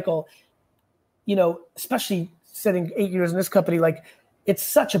your cycle, especially sitting 8 years in this company, like, it's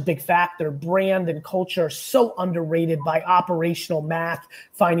such a big factor. Brand and culture are so underrated by operational math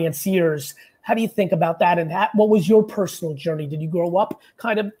financiers. How do you think about that? And what was your personal journey? Did you grow up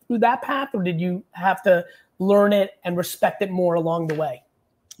kind of through that path, or did you have to learn it and respect it more along the way?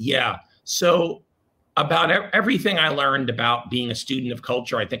 Yeah. So About everything I learned about being a student of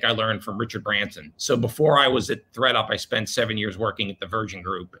culture, I think I learned from Richard Branson. So before I was at ThreadUp, I spent 7 years working at the Virgin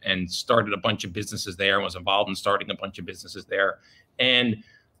Group and started a bunch of businesses there and was involved in starting a bunch of businesses there. And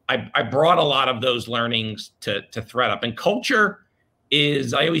I brought a lot of those learnings to ThreadUp. And culture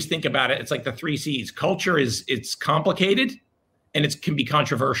is, I always think about it, it's like the 3 C's. Culture it's complicated and it can be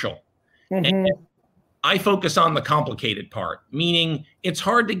controversial. And I focus on the complicated part, meaning it's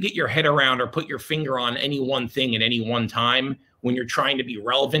hard to get your head around or put your finger on any one thing at any one time when you're trying to be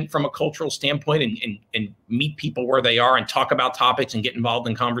relevant from a cultural standpoint and meet people where they are and talk about topics and get involved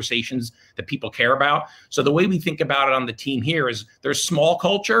in conversations that people care about. So the way we think about it on the team here is there's small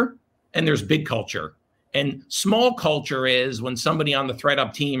culture and there's big culture. And small culture is when somebody on the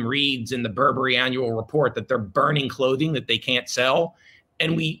ThreadUp team reads in the Burberry annual report that they're burning clothing that they can't sell.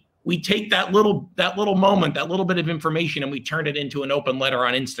 And we take that little moment, that little bit of information, and we turn it into an open letter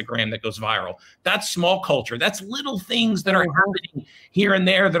on Instagram that goes viral. That's small culture. That's little things that are happening here and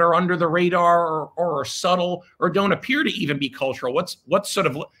there that are under the radar or are subtle or don't appear to even be cultural. What sort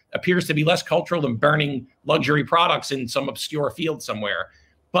of appears to be less cultural than burning luxury products in some obscure field somewhere.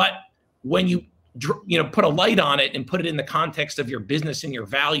 But when you put a light on it and put it in the context of your business and your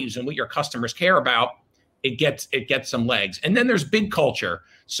values and what your customers care about, it gets some legs. And then there's big culture.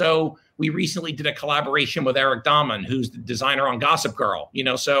 So we recently did a collaboration with Eric Dahman, who's the designer on Gossip Girl.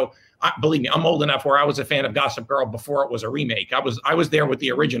 So believe me, I'm old enough where I was a fan of Gossip Girl before it was a remake. I was there with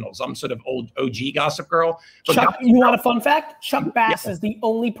the originals. I'm sort of old OG Gossip Girl. But Chuck, you want a fun fact? Chuck Bass is the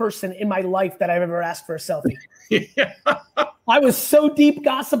only person in my life that I've ever asked for a selfie. I was so deep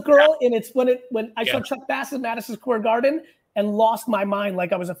Gossip Girl, and it's when I saw Chuck Bass in Madison Square Garden and lost my mind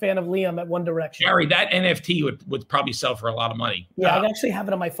like I was a fan of Liam at One Direction. Gary, that NFT would probably sell for a lot of money. Yeah, I actually have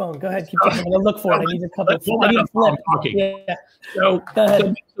it on my phone. Go ahead, keep talking. I'm gonna look for it. I need a couple. I need to flip. Yeah. So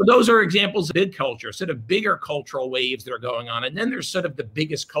those are examples of big culture, sort of bigger cultural waves that are going on. And then there's sort of the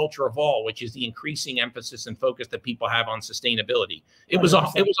biggest culture of all, which is the increasing emphasis and focus that people have on sustainability. It was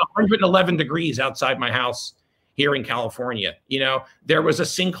 111 degrees outside my house here in California. There was a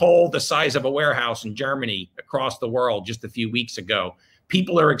sinkhole the size of a warehouse in Germany across the world just a few weeks ago.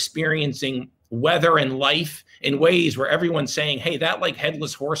 People are experiencing weather and life in ways where everyone's saying, hey, that like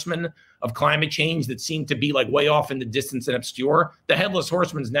headless horseman of climate change that seemed to be like way off in the distance and obscure, the headless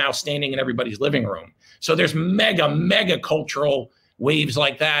horseman's now standing in everybody's living room. So there's mega cultural waves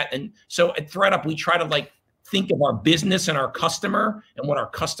like that. And so at ThreadUp, we try to think of our business and our customer and what our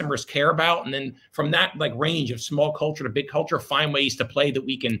customers care about. And then from that range of small culture to big culture, find ways to play that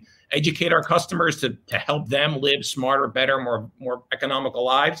we can educate our customers to help them live smarter, better, more economical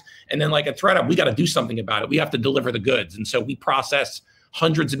lives. And then at ThreadUp, we got to do something about it. We have to deliver the goods. And so we process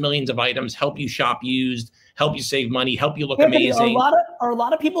hundreds of millions of items, help you shop used, help you save money, help you look amazing. Are a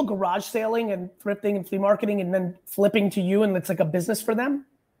lot of people garage sailing and thrifting and flea marketing and then flipping to you and it's like a business for them?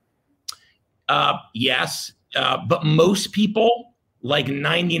 Yes. But most people,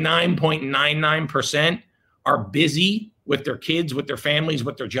 99.99%, are busy with their kids, with their families,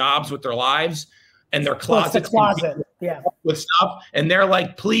 with their jobs, with their lives, and their closets. With stuff. And they're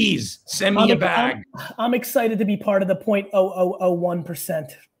like, please send me a bag. I'm excited to be part of the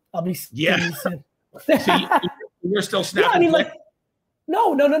 0.0001%. I'll be soon. So you're still snapping.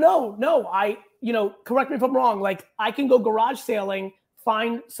 No. Correct me if I'm wrong. I can go garage sailing,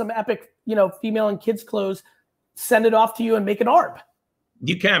 find some epic, female and kids clothes, send it off to you and make an ARB.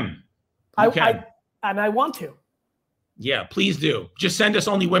 You can. I want to. Yeah, please do. Just send us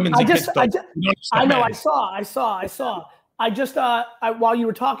only women's and kids clothes. I know. I saw. While you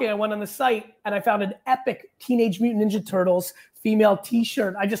were talking, I went on the site and I found an epic Teenage Mutant Ninja Turtles female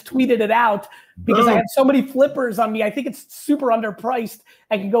T-shirt. I just tweeted it out because I had so many flippers on me. I think it's super underpriced.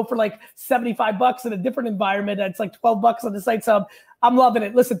 I can go for $75 in a different environment. It's $12 on the site. So I'm loving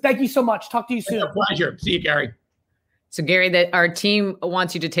it. Listen, thank you so much. Talk to you soon. It's a pleasure. See you, Gary. So Gary, that our team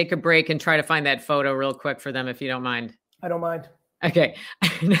wants you to take a break and try to find that photo real quick for them, if you don't mind. I don't mind. Okay.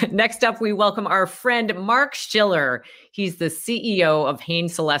 Next up, we welcome our friend, Mark Schiller. He's the CEO of Hain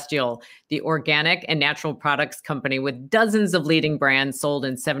Celestial, the organic and natural products company with dozens of leading brands sold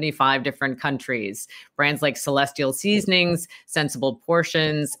in 75 different countries. Brands like Celestial Seasonings, Sensible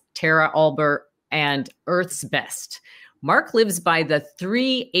Portions, Terra Albert, and Earth's Best. Mark lives by the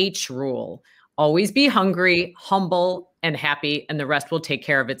 3H rule. Always be hungry, humble, and happy, and the rest will take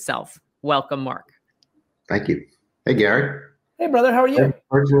care of itself. Welcome, Mark. Thank you. Hey, Gary. Hey, brother. How are you?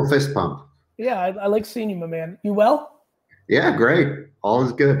 Virtual fist pump. Yeah, I like seeing you, my man. You well? Yeah, great. All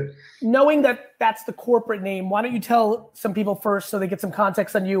is good. Knowing that that's the corporate name, why don't you tell some people first so they get some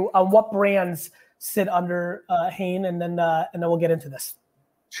context on you on what brands sit under Hain, and then we'll get into this.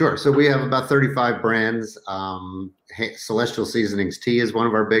 Sure. So we have about 35 brands. Celestial Seasonings tea is one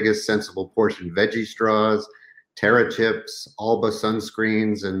of our biggest. Sensible Portion veggie straws, Terra chips, Alba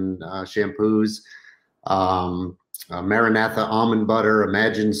sunscreens and shampoos, Maranatha almond butter,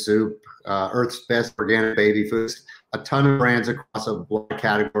 Imagine soup, Earth's Best organic baby foods. A ton of brands across a lot of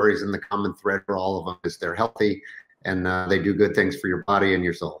categories, and the common thread for all of them is they're healthy and they do good things for your body and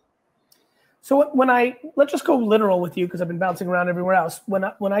your soul. So let's just go literal with you, because I've been bouncing around everywhere else.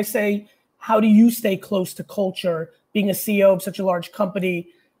 When I say, how do you stay close to culture, being a CEO of such a large company,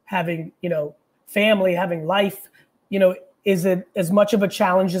 having, family, having life, is it as much of a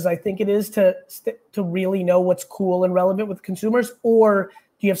challenge as I think it is to really know what's cool and relevant with consumers? Or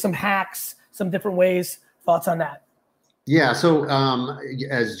do you have some hacks, some different ways? Thoughts on that? Yeah. So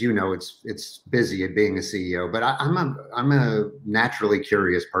as you know, it's busy at being a CEO, but I'm a naturally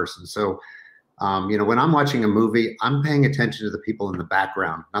curious person. So when I'm watching a movie, I'm paying attention to the people in the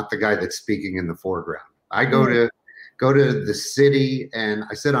background, not the guy that's speaking in the foreground. I go to the city and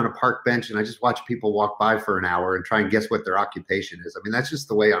I sit on a park bench and I just watch people walk by for an hour and try and guess what their occupation is. I mean, that's just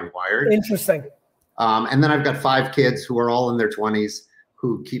the way I'm wired. Interesting. And then I've got 5 kids who are all in their 20s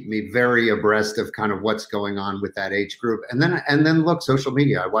who keep me very abreast of kind of what's going on with that age group. And then look, social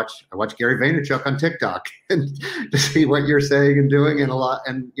media. I watch Gary Vaynerchuk on TikTok and to see what you're saying and doing, and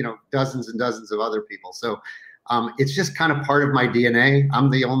dozens and dozens of other people. So it's just kind of part of my DNA.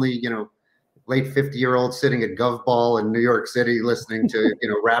 I'm the only late 50-year-old sitting at GovBall in New York City listening to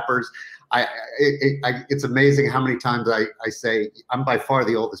rappers. It's amazing how many times I say I'm by far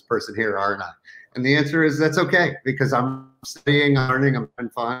the oldest person here, aren't I? And the answer is that's okay, because I'm studying, I'm learning, I'm having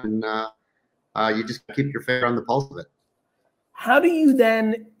fun, and you just keep your finger on the pulse of it. How do you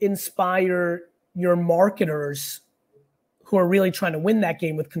then inspire your marketers who are really trying to win that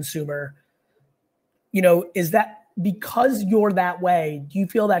game with consumer? Is that because you're that way? Do you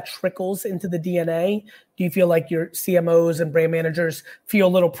feel that trickles into the DNA? Do you feel like your CMOs and brand managers feel a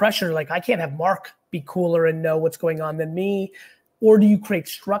little pressure, like I can't have Mark be cooler and know what's going on than me? Or do you create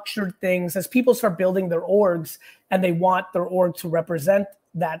structured things as people start building their orgs and they want their org to represent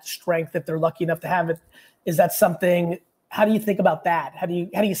that strength if they're lucky enough to have it? Is that something? How do you think about that? How do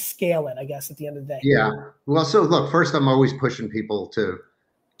you scale it, I guess, at the end of the day? Yeah. Well, so look, first, I'm always pushing people to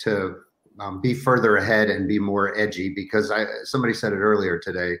be further ahead and be more edgy, because somebody said it earlier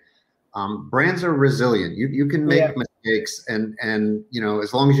today. Brands are resilient. You can make mistakes, and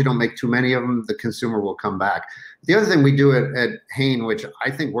as long as you don't make too many of them, the consumer will come back. The other thing we do at Hain, which I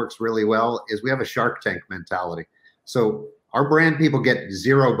think works really well, is we have a Shark Tank mentality. So our brand people get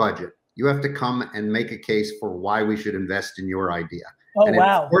zero budget. You have to come and make a case for why we should invest in your idea. Oh, and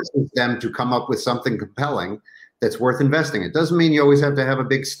wow. It forces them to come up with something compelling that's worth investing. It doesn't mean you always have to have a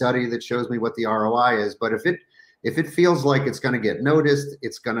big study that shows me what the ROI is, but if it feels like it's going to get noticed,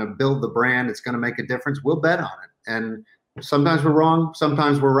 it's going to build the brand, it's going to make a difference, we'll bet on it. And sometimes we're wrong,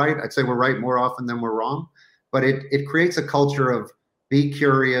 sometimes we're right. I'd say we're right more often than we're wrong, but it creates a culture of be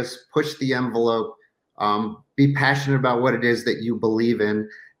curious, push the envelope, be passionate about what it is that you believe in,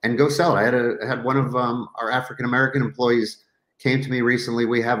 and go sell it. I had one of our African-American employees came to me recently.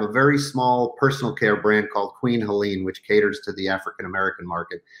 We have a very small personal care brand called Queen Helene, which caters to the African-American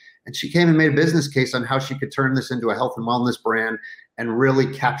market. And she came and made a business case on how she could turn this into a health and wellness brand and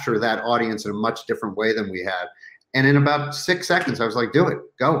really capture that audience in a much different way than we had. And in about 6 seconds, I was like, do it,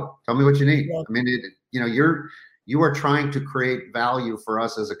 go, tell me what you need. Yeah. I mean, you are trying to create value for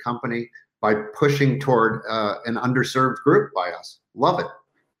us as a company by pushing toward an underserved group by us. Love it.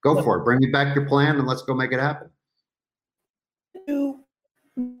 Go for it. Bring me back your plan and let's go make it happen.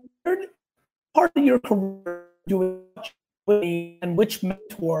 Part of your career doing and which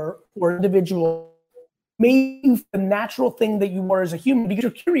mentor or individual made you the natural thing that you were as a human, because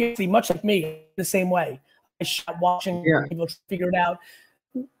you're curious, much like me, the same way. I shot watching people figure it out.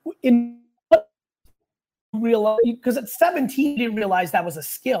 Because at 17, you didn't realize that was a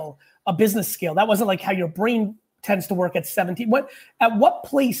skill, a business skill. That wasn't like how your brain tends to work at 17. At what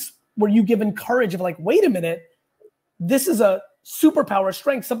place were you given courage of like, wait a minute, this is a superpower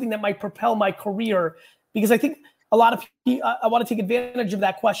strength, something that might propel my career? Because I think a lot of people, I want to take advantage of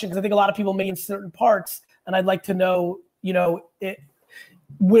that question, because I think a lot of people may in certain parts, and I'd like to know,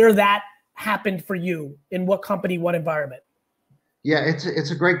 where that happened for you, in what company, what environment. Yeah,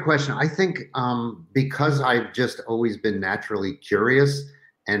 it's a great question. I think because I've just always been naturally curious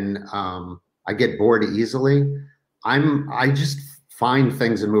and I get bored easily, I just find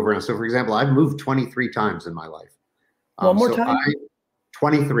things and move around. So for example, I've moved 23 times in my life. One more time?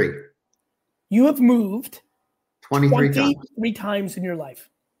 23. You have moved 23 times in your life.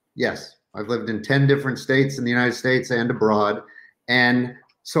 Yes. I've lived in 10 different states in the United States and abroad. And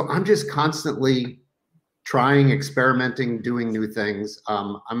So I'm just constantly trying, experimenting, doing new things.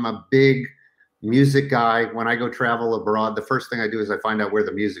 I'm a big music guy. When I go travel abroad, the first thing I do is I find out where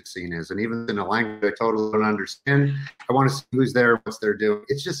the music scene is. And even in a language I totally don't understand, I want to see who's there, what's they're doing.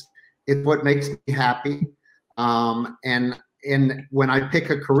 It's what makes me happy. And when I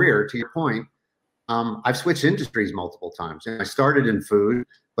pick a career, to your point, I've switched industries multiple times. I started in food,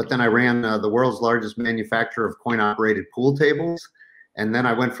 but then I ran the world's largest manufacturer of coin-operated pool tables. And then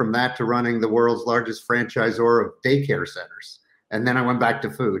I went from that to running the world's largest franchisor of daycare centers. And then I went back to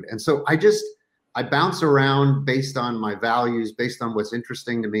food. And so I bounce around based on my values, based on what's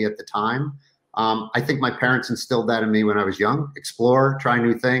interesting to me at the time. I think my parents instilled that in me when I was young. Explore, try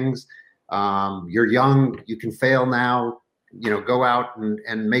new things. You're young, you can fail now. Go out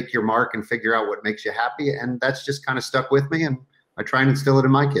and make your mark and figure out what makes you happy. And that's just kind of stuck with me. And I try and instill it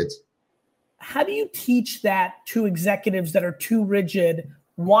in my kids. How do you teach that to executives that are too rigid,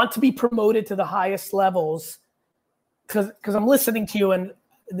 want to be promoted to the highest levels? Because I'm listening to you and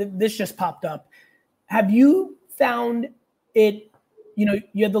this just popped up. Have you found it, you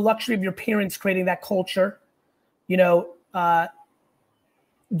had the luxury of your parents creating that culture, have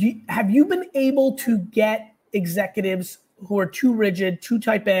you been able to get executives who are too rigid, too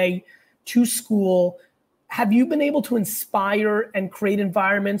type A, too school? Have you been able to inspire and create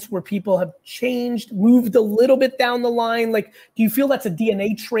environments where people have changed, moved a little bit down the line? Like, do you feel that's a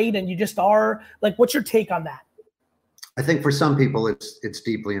DNA trait and you just are? Like, what's your take on that? I think for some people, it's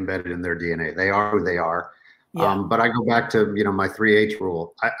deeply embedded in their DNA. They are who they are. Yeah. But I go back to, my 3H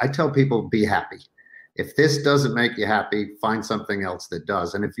rule. I tell people, be happy. If this doesn't make you happy, find something else that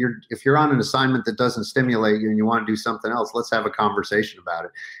does. And if you're on an assignment that doesn't stimulate you and you want to do something else, let's have a conversation about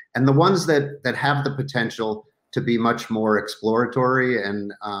it. And the ones that have the potential to be much more exploratory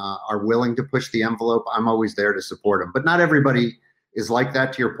and are willing to push the envelope, I'm always there to support them. But not everybody is like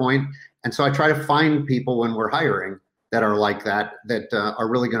that, to your point. And so I try to find people when we're hiring that are like that are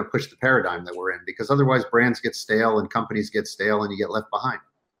really going to push the paradigm that we're in, because otherwise brands get stale and companies get stale and you get left behind.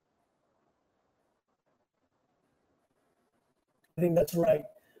 I think that's right.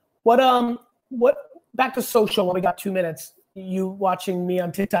 What back to social when we got 2 minutes, you watching me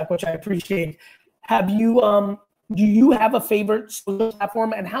on TikTok, which I appreciate. Have you, do you have a favorite social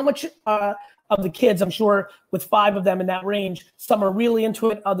platform, and how much of the kids, I'm sure with 5 of them in that range, some are really into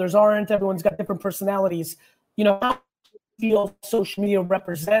it, others aren't, everyone's got different personalities. How do you feel social media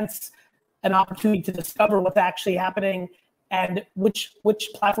represents an opportunity to discover what's actually happening, and which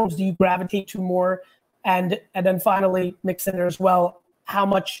platforms do you gravitate to more? And then finally, mix in there as well, how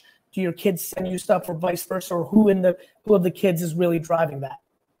much do your kids send you stuff, or vice versa, or who of the kids is really driving that?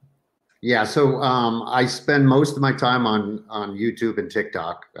 Yeah, so I spend most of my time on YouTube and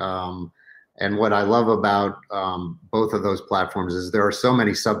TikTok. And what I love about both of those platforms is there are so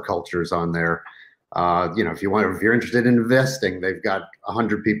many subcultures on there. If you're interested in investing, they've got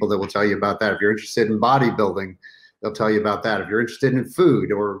 100 people that will tell you about that. If you're interested in bodybuilding, they'll tell you about that. If you're interested in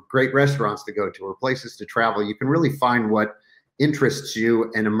food or great restaurants to go to or places to travel, you can really find what interests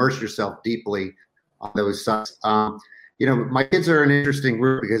you and immerse yourself deeply on those sites. My kids are an interesting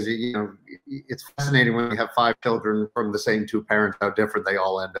group because, it's fascinating when you have 5 children from the same 2 parents, how different they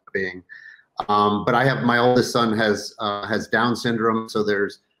all end up being. But my oldest son has Down syndrome. So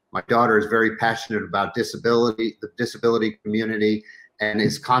my daughter is very passionate about the disability community, and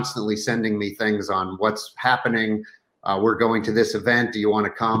is constantly sending me things on what's happening. We're going to this event. Do you want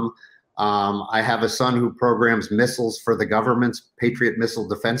to come? I have a son who programs missiles for the government's Patriot Missile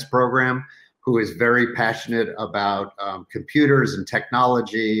Defense Program, who is very passionate about computers and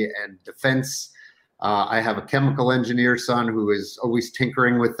technology and defense. I have a chemical engineer son who is always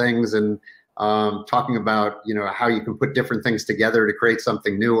tinkering with things and talking about, how you can put different things together to create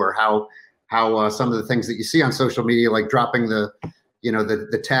something new, or how some of the things that you see on social media, like dropping the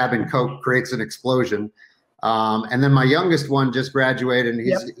tab in Coke, creates an explosion. And then my youngest one just graduated,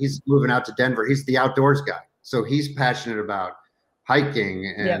 and he's moving out to Denver. He's the outdoors guy. So he's passionate about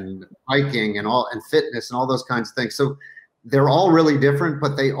hiking and hiking and fitness and all those kinds of things. So they're all really different,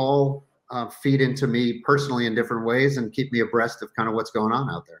 but they all feed into me personally in different ways and keep me abreast of kind of what's going on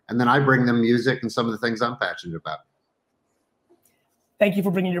out there. And then I bring them music and some of the things I'm passionate about. Thank you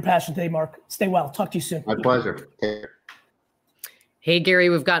for bringing your passion today, Mark. Stay well. Talk to you soon. My pleasure. Take care. Hey, Gary,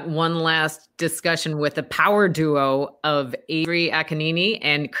 we've got one last discussion with the power duo of Avery Akinini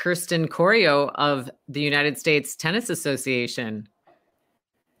and Kirsten Corio of the United States Tennis Association.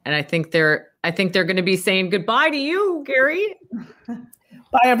 And I think they're going to be saying goodbye to you, Gary.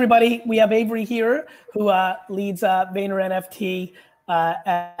 Bye, everybody. We have Avery here, who leads Vayner NFT.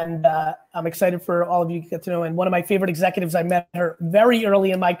 and I'm excited for all of you to get to know. And one of my favorite executives, I met her very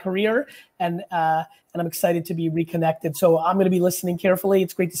early in my career, and I'm excited to be reconnected. So I'm going to be listening carefully.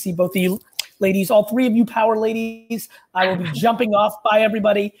 It's great to see both of you ladies, all three of you power ladies. I will be jumping off. Bye,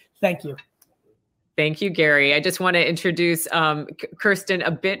 everybody. Thank you. Thank you, Gary. I just want to introduce Kirsten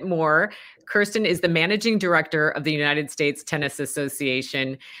a bit more. Kirsten is the managing director of the United States Tennis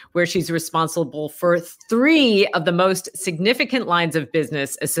Association, where she's responsible for 3 of the most significant lines of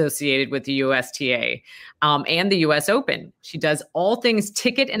business associated with the USTA and the US Open. She does all things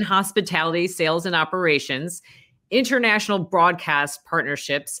ticket and hospitality, sales and operations, international broadcast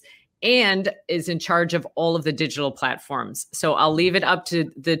partnerships, and is in charge of all of the digital platforms. So I'll leave it up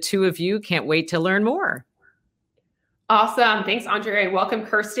to the two of you. Can't wait to learn more. Awesome. Thanks, Andre. And welcome,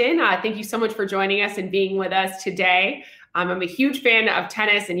 Kirsten. Thank you so much for joining us and being with us today. I'm a huge fan of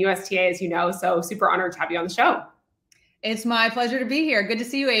tennis and USTA, as you know, so super honored to have you on the show. It's my pleasure to be here. Good to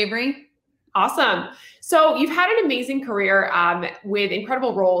see you, Avery. Awesome. So you've had an amazing career with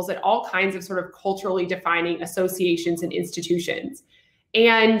incredible roles at all kinds of sort of culturally defining associations and institutions.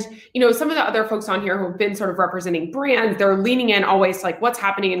 And, some of the other folks on here who've been sort of representing brands, they're leaning in always like what's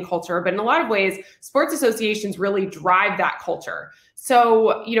happening in culture. But in a lot of ways, sports associations really drive that culture.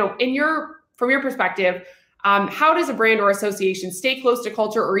 So, from your perspective, how does a brand or association stay close to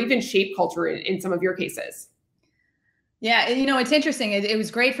culture or even shape culture in some of your cases? Yeah, it's interesting. It was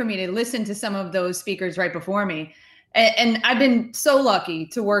great for me to listen to some of those speakers right before me. And I've been so lucky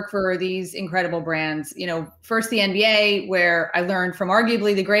to work for these incredible brands. First the NBA, where I learned from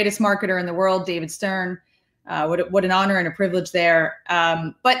arguably the greatest marketer in the world, David Stern. What an honor and a privilege there.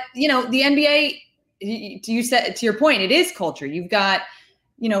 But the NBA, to your point, it is culture. You've got,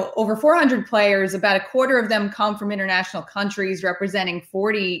 over 400 players, about a quarter of them come from international countries representing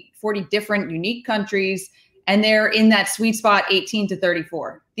 40 different unique countries. And they're in that sweet spot, 18 to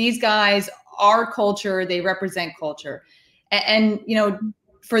 34. These guys are culture. They represent culture. And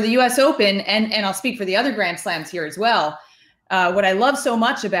for the US Open, and I'll speak for the other Grand Slams here as well, what I love so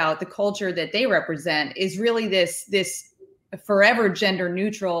much about the culture that they represent is really this forever gender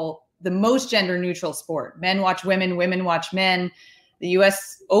neutral, the most gender neutral sport. Men watch women, women watch men. The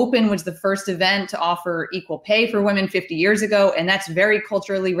US Open was the first event to offer equal pay for women 50 years ago. And that's very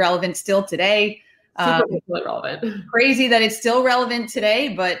culturally relevant still today. Super relevant. Crazy that it's still relevant today,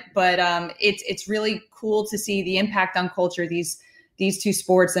 but it's really cool to see the impact on culture these two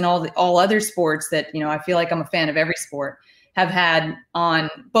sports and all other sports that I feel like I'm a fan of every sport have had on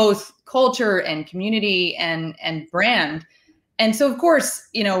both culture and community and brand. And so of course,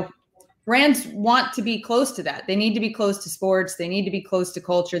 brands want to be close to that. They need to be close to sports. They need to be close to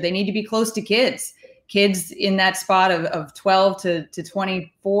culture. They need to be close to kids in that spot of 12 to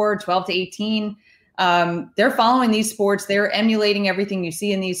 24, 12 to 18. They're following these sports. They're emulating everything you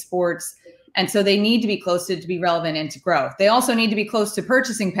see in these sports. And so they need to be close to be relevant and to grow. They also need to be close to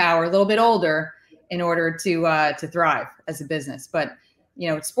purchasing power, a little bit older, in order to thrive as a business. But,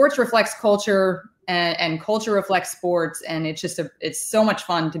 sports reflects culture and culture reflects sports. And it's so much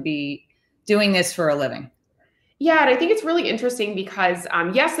fun to be doing this for a living. Yeah, and I think it's really interesting because,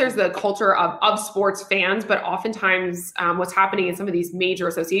 yes, there's the culture of sports fans, but oftentimes what's happening in some of these major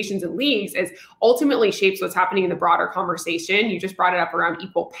associations and leagues is ultimately shapes what's happening in the broader conversation. You just brought it up around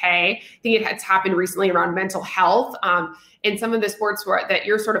equal pay. I think it's happened recently around mental health. And some of the sports that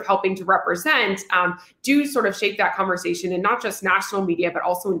you're sort of helping to represent do sort of shape that conversation in not just national media, but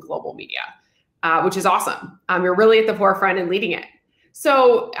also in global media, which is awesome. You're really at the forefront and leading it.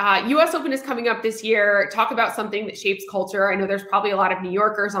 So US Open is coming up this year. Talk about something that shapes culture. I know there's probably a lot of New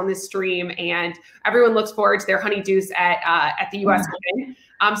Yorkers on this stream, and everyone looks forward to their honeydews at the US Open.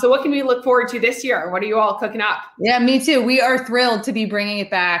 So what can we look forward to this year? What are you all cooking up? Yeah, me too. We are thrilled to be bringing it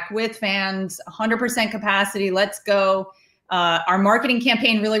back with fans, 100% capacity. Let's go. Our marketing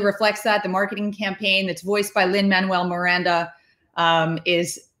campaign really reflects that. The marketing campaign that's voiced by Lin-Manuel Miranda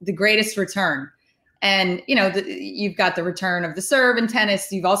is the greatest return. And, you've got the return of the serve in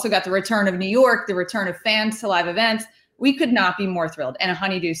tennis. You've also got the return of New York, the return of fans to live events. We could not be more thrilled. And a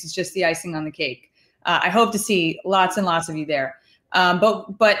honeydews is just the icing on the cake. I hope to see lots and lots of you there.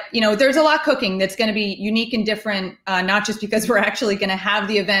 But there's a lot cooking that's going to be unique and different, not just because we're actually going to have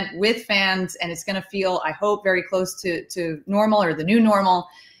the event with fans and it's going to feel, I hope, very close to normal or the new normal.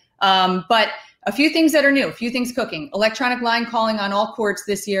 But a few things that are new, a few things cooking. Electronic line calling on all courts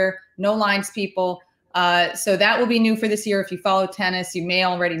this year. No lines, people. So that will be new for this year. If you follow tennis, you may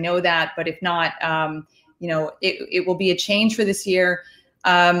already know that, but if not, it will be a change for this year.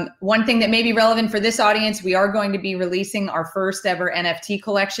 One thing that may be relevant for this audience, we are going to be releasing our first ever NFT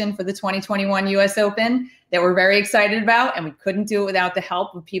collection for the 2021 US Open that we're very excited about, and we couldn't do it without the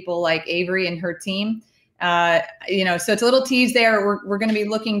help of people like Avery and her team. So it's a little tease there. We're going to be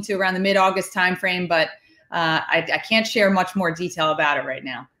looking to around the mid-August timeframe, but I can't share much more detail about it right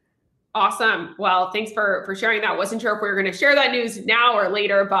now. Awesome. Well, thanks for sharing that. Wasn't sure if we were going to share that news now or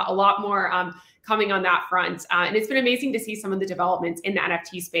later, but a lot more coming on that front. And it's been amazing to see some of the developments in the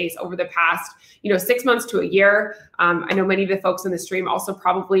NFT space over the past, 6 months to a year. I know many of the folks in the stream also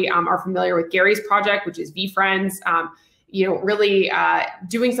probably are familiar with Gary's project, which is VFriends, really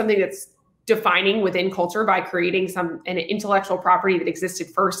doing something that's defining within culture by creating an intellectual property that existed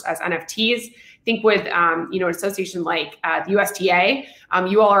first as NFTs. Think with, an association like the USTA,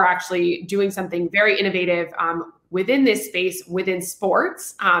 you all are actually doing something very innovative within this space, within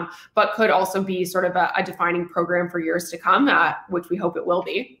sports, but could also be sort of a defining program for years to come, which we hope it will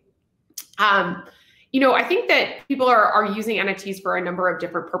be. I think that people are using NFTs for a number of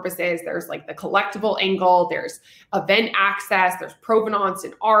different purposes. There's like the collectible angle, there's event access, there's provenance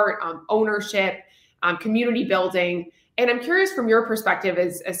in art, ownership, community building. And I'm curious from your perspective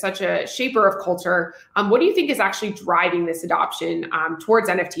as such a shaper of culture, what do you think is actually driving this adoption towards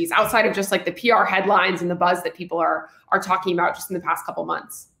NFTs outside of just like the PR headlines and the buzz that people are talking about just in the past couple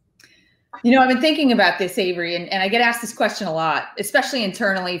months? I've been thinking about this, Avery, and I get asked this question a lot, especially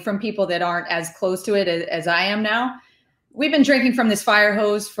internally from people that aren't as close to it as I am now. We've been drinking from this fire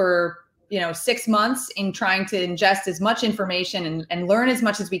hose for, 6 months in trying to ingest as much information and learn as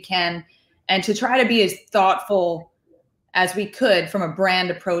much as we can, and to try to be as thoughtful as we could from a brand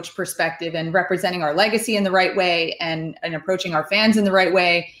approach perspective and representing our legacy in the right way and approaching our fans in the right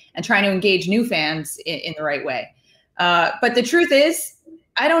way and trying to engage new fans in the right way. But the truth is,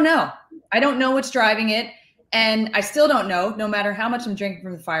 I don't know. I don't know what's driving it. And I still don't know, no matter how much I'm drinking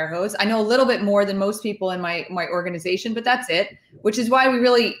from the fire hose. I know a little bit more than most people in my organization, but that's it, which is why we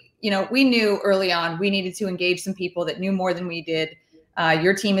really, we knew early on we needed to engage some people that knew more than we did.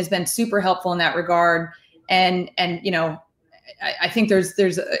 Your team has been super helpful in that regard. And I think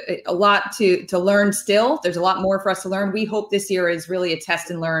there's a lot to learn still. There's a lot more for us to learn. We hope this year is really a test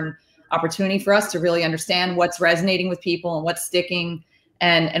and learn opportunity for us to really understand what's resonating with people and what's sticking.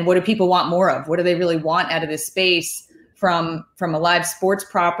 And what do people want more of? What do they really want out of this space from a live sports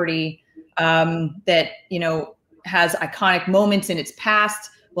property that, has iconic moments in its past,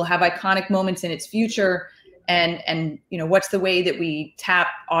 will have iconic moments in its future. And what's the way that we tap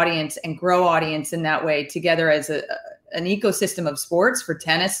audience and grow audience in that way together as an ecosystem of sports for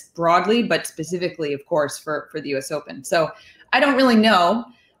tennis broadly, but specifically, of course, for the US Open. So I don't really know.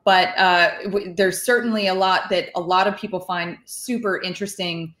 But there's certainly a lot that a lot of people find super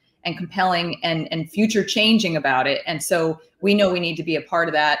interesting and compelling and future changing about it. And so we know we need to be a part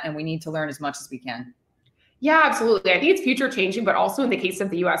of that, and we need to learn as much as we can. Yeah, absolutely. I think it's future changing, but also in the case of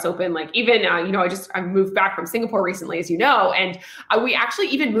the US Open, like even, I moved back from Singapore recently, as you know, and we actually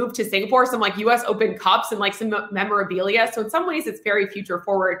even moved to Singapore, some like US Open cups and like some memorabilia. So in some ways it's very future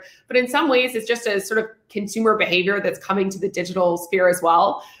forward, but in some ways it's just a sort of consumer behavior that's coming to the digital sphere as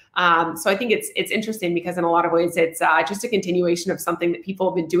well. So I think it's interesting because in a lot of ways it's just a continuation of something that people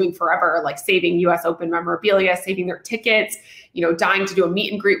have been doing forever, like saving US Open memorabilia, saving their tickets, dying to do a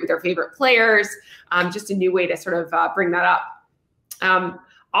meet and greet with their favorite players. Just a new way to sort of bring that up.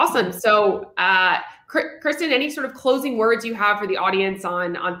 Awesome. So Kristen, any sort of closing words you have for the audience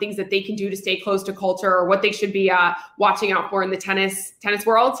on things that they can do to stay close to culture or what they should be watching out for in the tennis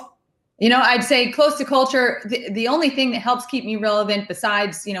world? I'd say close to culture. The only thing that helps keep me relevant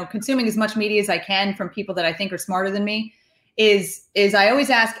besides, consuming as much media as I can from people that I think are smarter than me is I always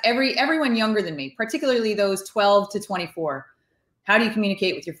ask everyone younger than me, particularly those 12 to 24, how do you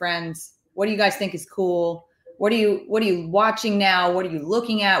communicate with your friends? What do you guys think is cool? What are you watching now? What are you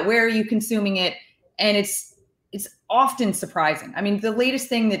looking at? Where are you consuming it? And it's often surprising. I mean, the latest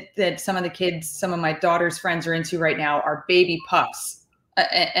thing that some of the kids, some of my daughter's friends are into right now are baby puffs.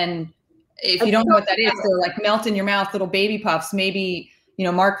 And if you don't know what that is, they're like melt in your mouth little baby puffs. Maybe,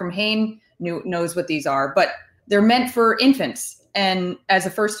 Mark from Hain knows what these are, but they're meant for infants and as a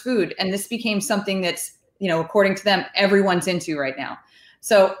first food. And this became something that's, according to them, everyone's into right now.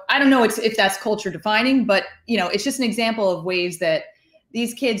 So I don't know if that's culture defining, but, it's just an example of ways that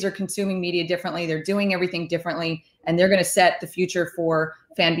these kids are consuming media differently. They're doing everything differently, and they're going to set the future for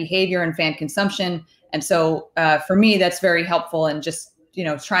fan behavior and fan consumption. And so for me, that's very helpful and just,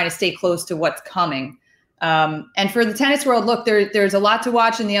 trying to stay close to what's coming. And for the tennis world, look, there's a lot to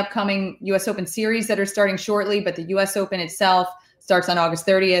watch in the upcoming US Open series that are starting shortly, but the US Open itself starts on August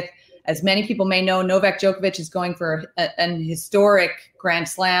 30th. As many people may know, Novak Djokovic is going for an historic Grand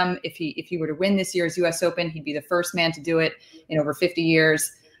Slam. If he were to win this year's U.S. Open, he'd be the first man to do it in over 50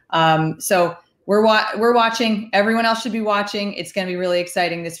 years. So we're watching. Everyone else should be watching. It's going to be really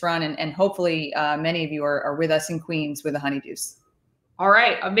exciting, this run, and hopefully many of you are with us in Queens with the Honeydews. All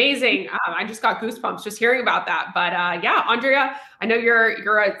right, amazing. I just got goosebumps just hearing about that. But yeah, Andrea, I know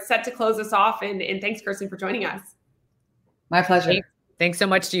you're set to close us off, and thanks, Kirsten, for joining us. My pleasure. Thanks so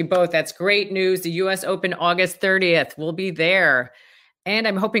much to you both. That's great news. The U.S. Open, August 30th. We'll be there. And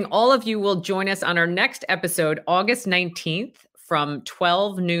I'm hoping all of you will join us on our next episode, August 19th, from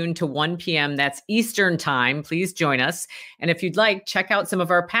 12 noon to 1 p.m. That's Eastern time. Please join us. And if you'd like, check out some of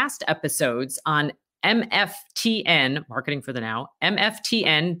our past episodes on MFTN, Marketing for the Now,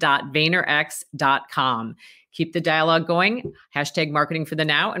 mftn.vaynerx.com. Keep the dialogue going. #Marketing for the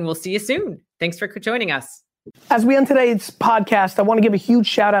Now, and we'll see you soon. Thanks for joining us. As we end today's podcast, I want to give a huge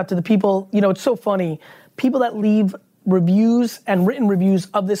shout out to the people. It's so funny. People that leave reviews and written reviews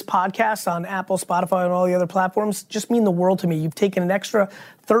of this podcast on Apple, Spotify, and all the other platforms just mean the world to me. You've taken an extra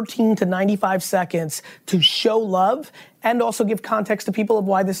 13 to 95 seconds to show love and also give context to people of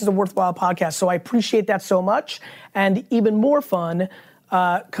why this is a worthwhile podcast. So I appreciate that so much. And even more fun,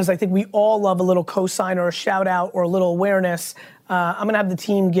 because I think we all love a little cosign or a shout out or a little awareness. I'm going to have the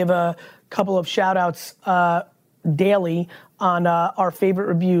team give a couple of shout outs daily on our favorite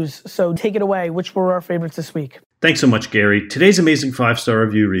reviews. So take it away. Which were our favorites this week? Thanks so much, Gary. Today's amazing 5-star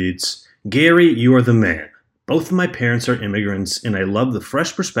review reads, Gary, you are the man. Both of my parents are immigrants, and I love the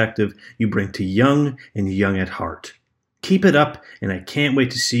fresh perspective you bring to young and young at heart. Keep it up, and I can't wait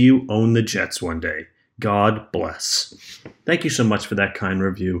to see you own the Jets one day. God bless. Thank you so much for that kind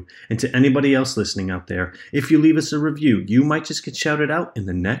review. And to anybody else listening out there, if you leave us a review, you might just get shouted out in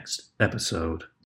the next episode.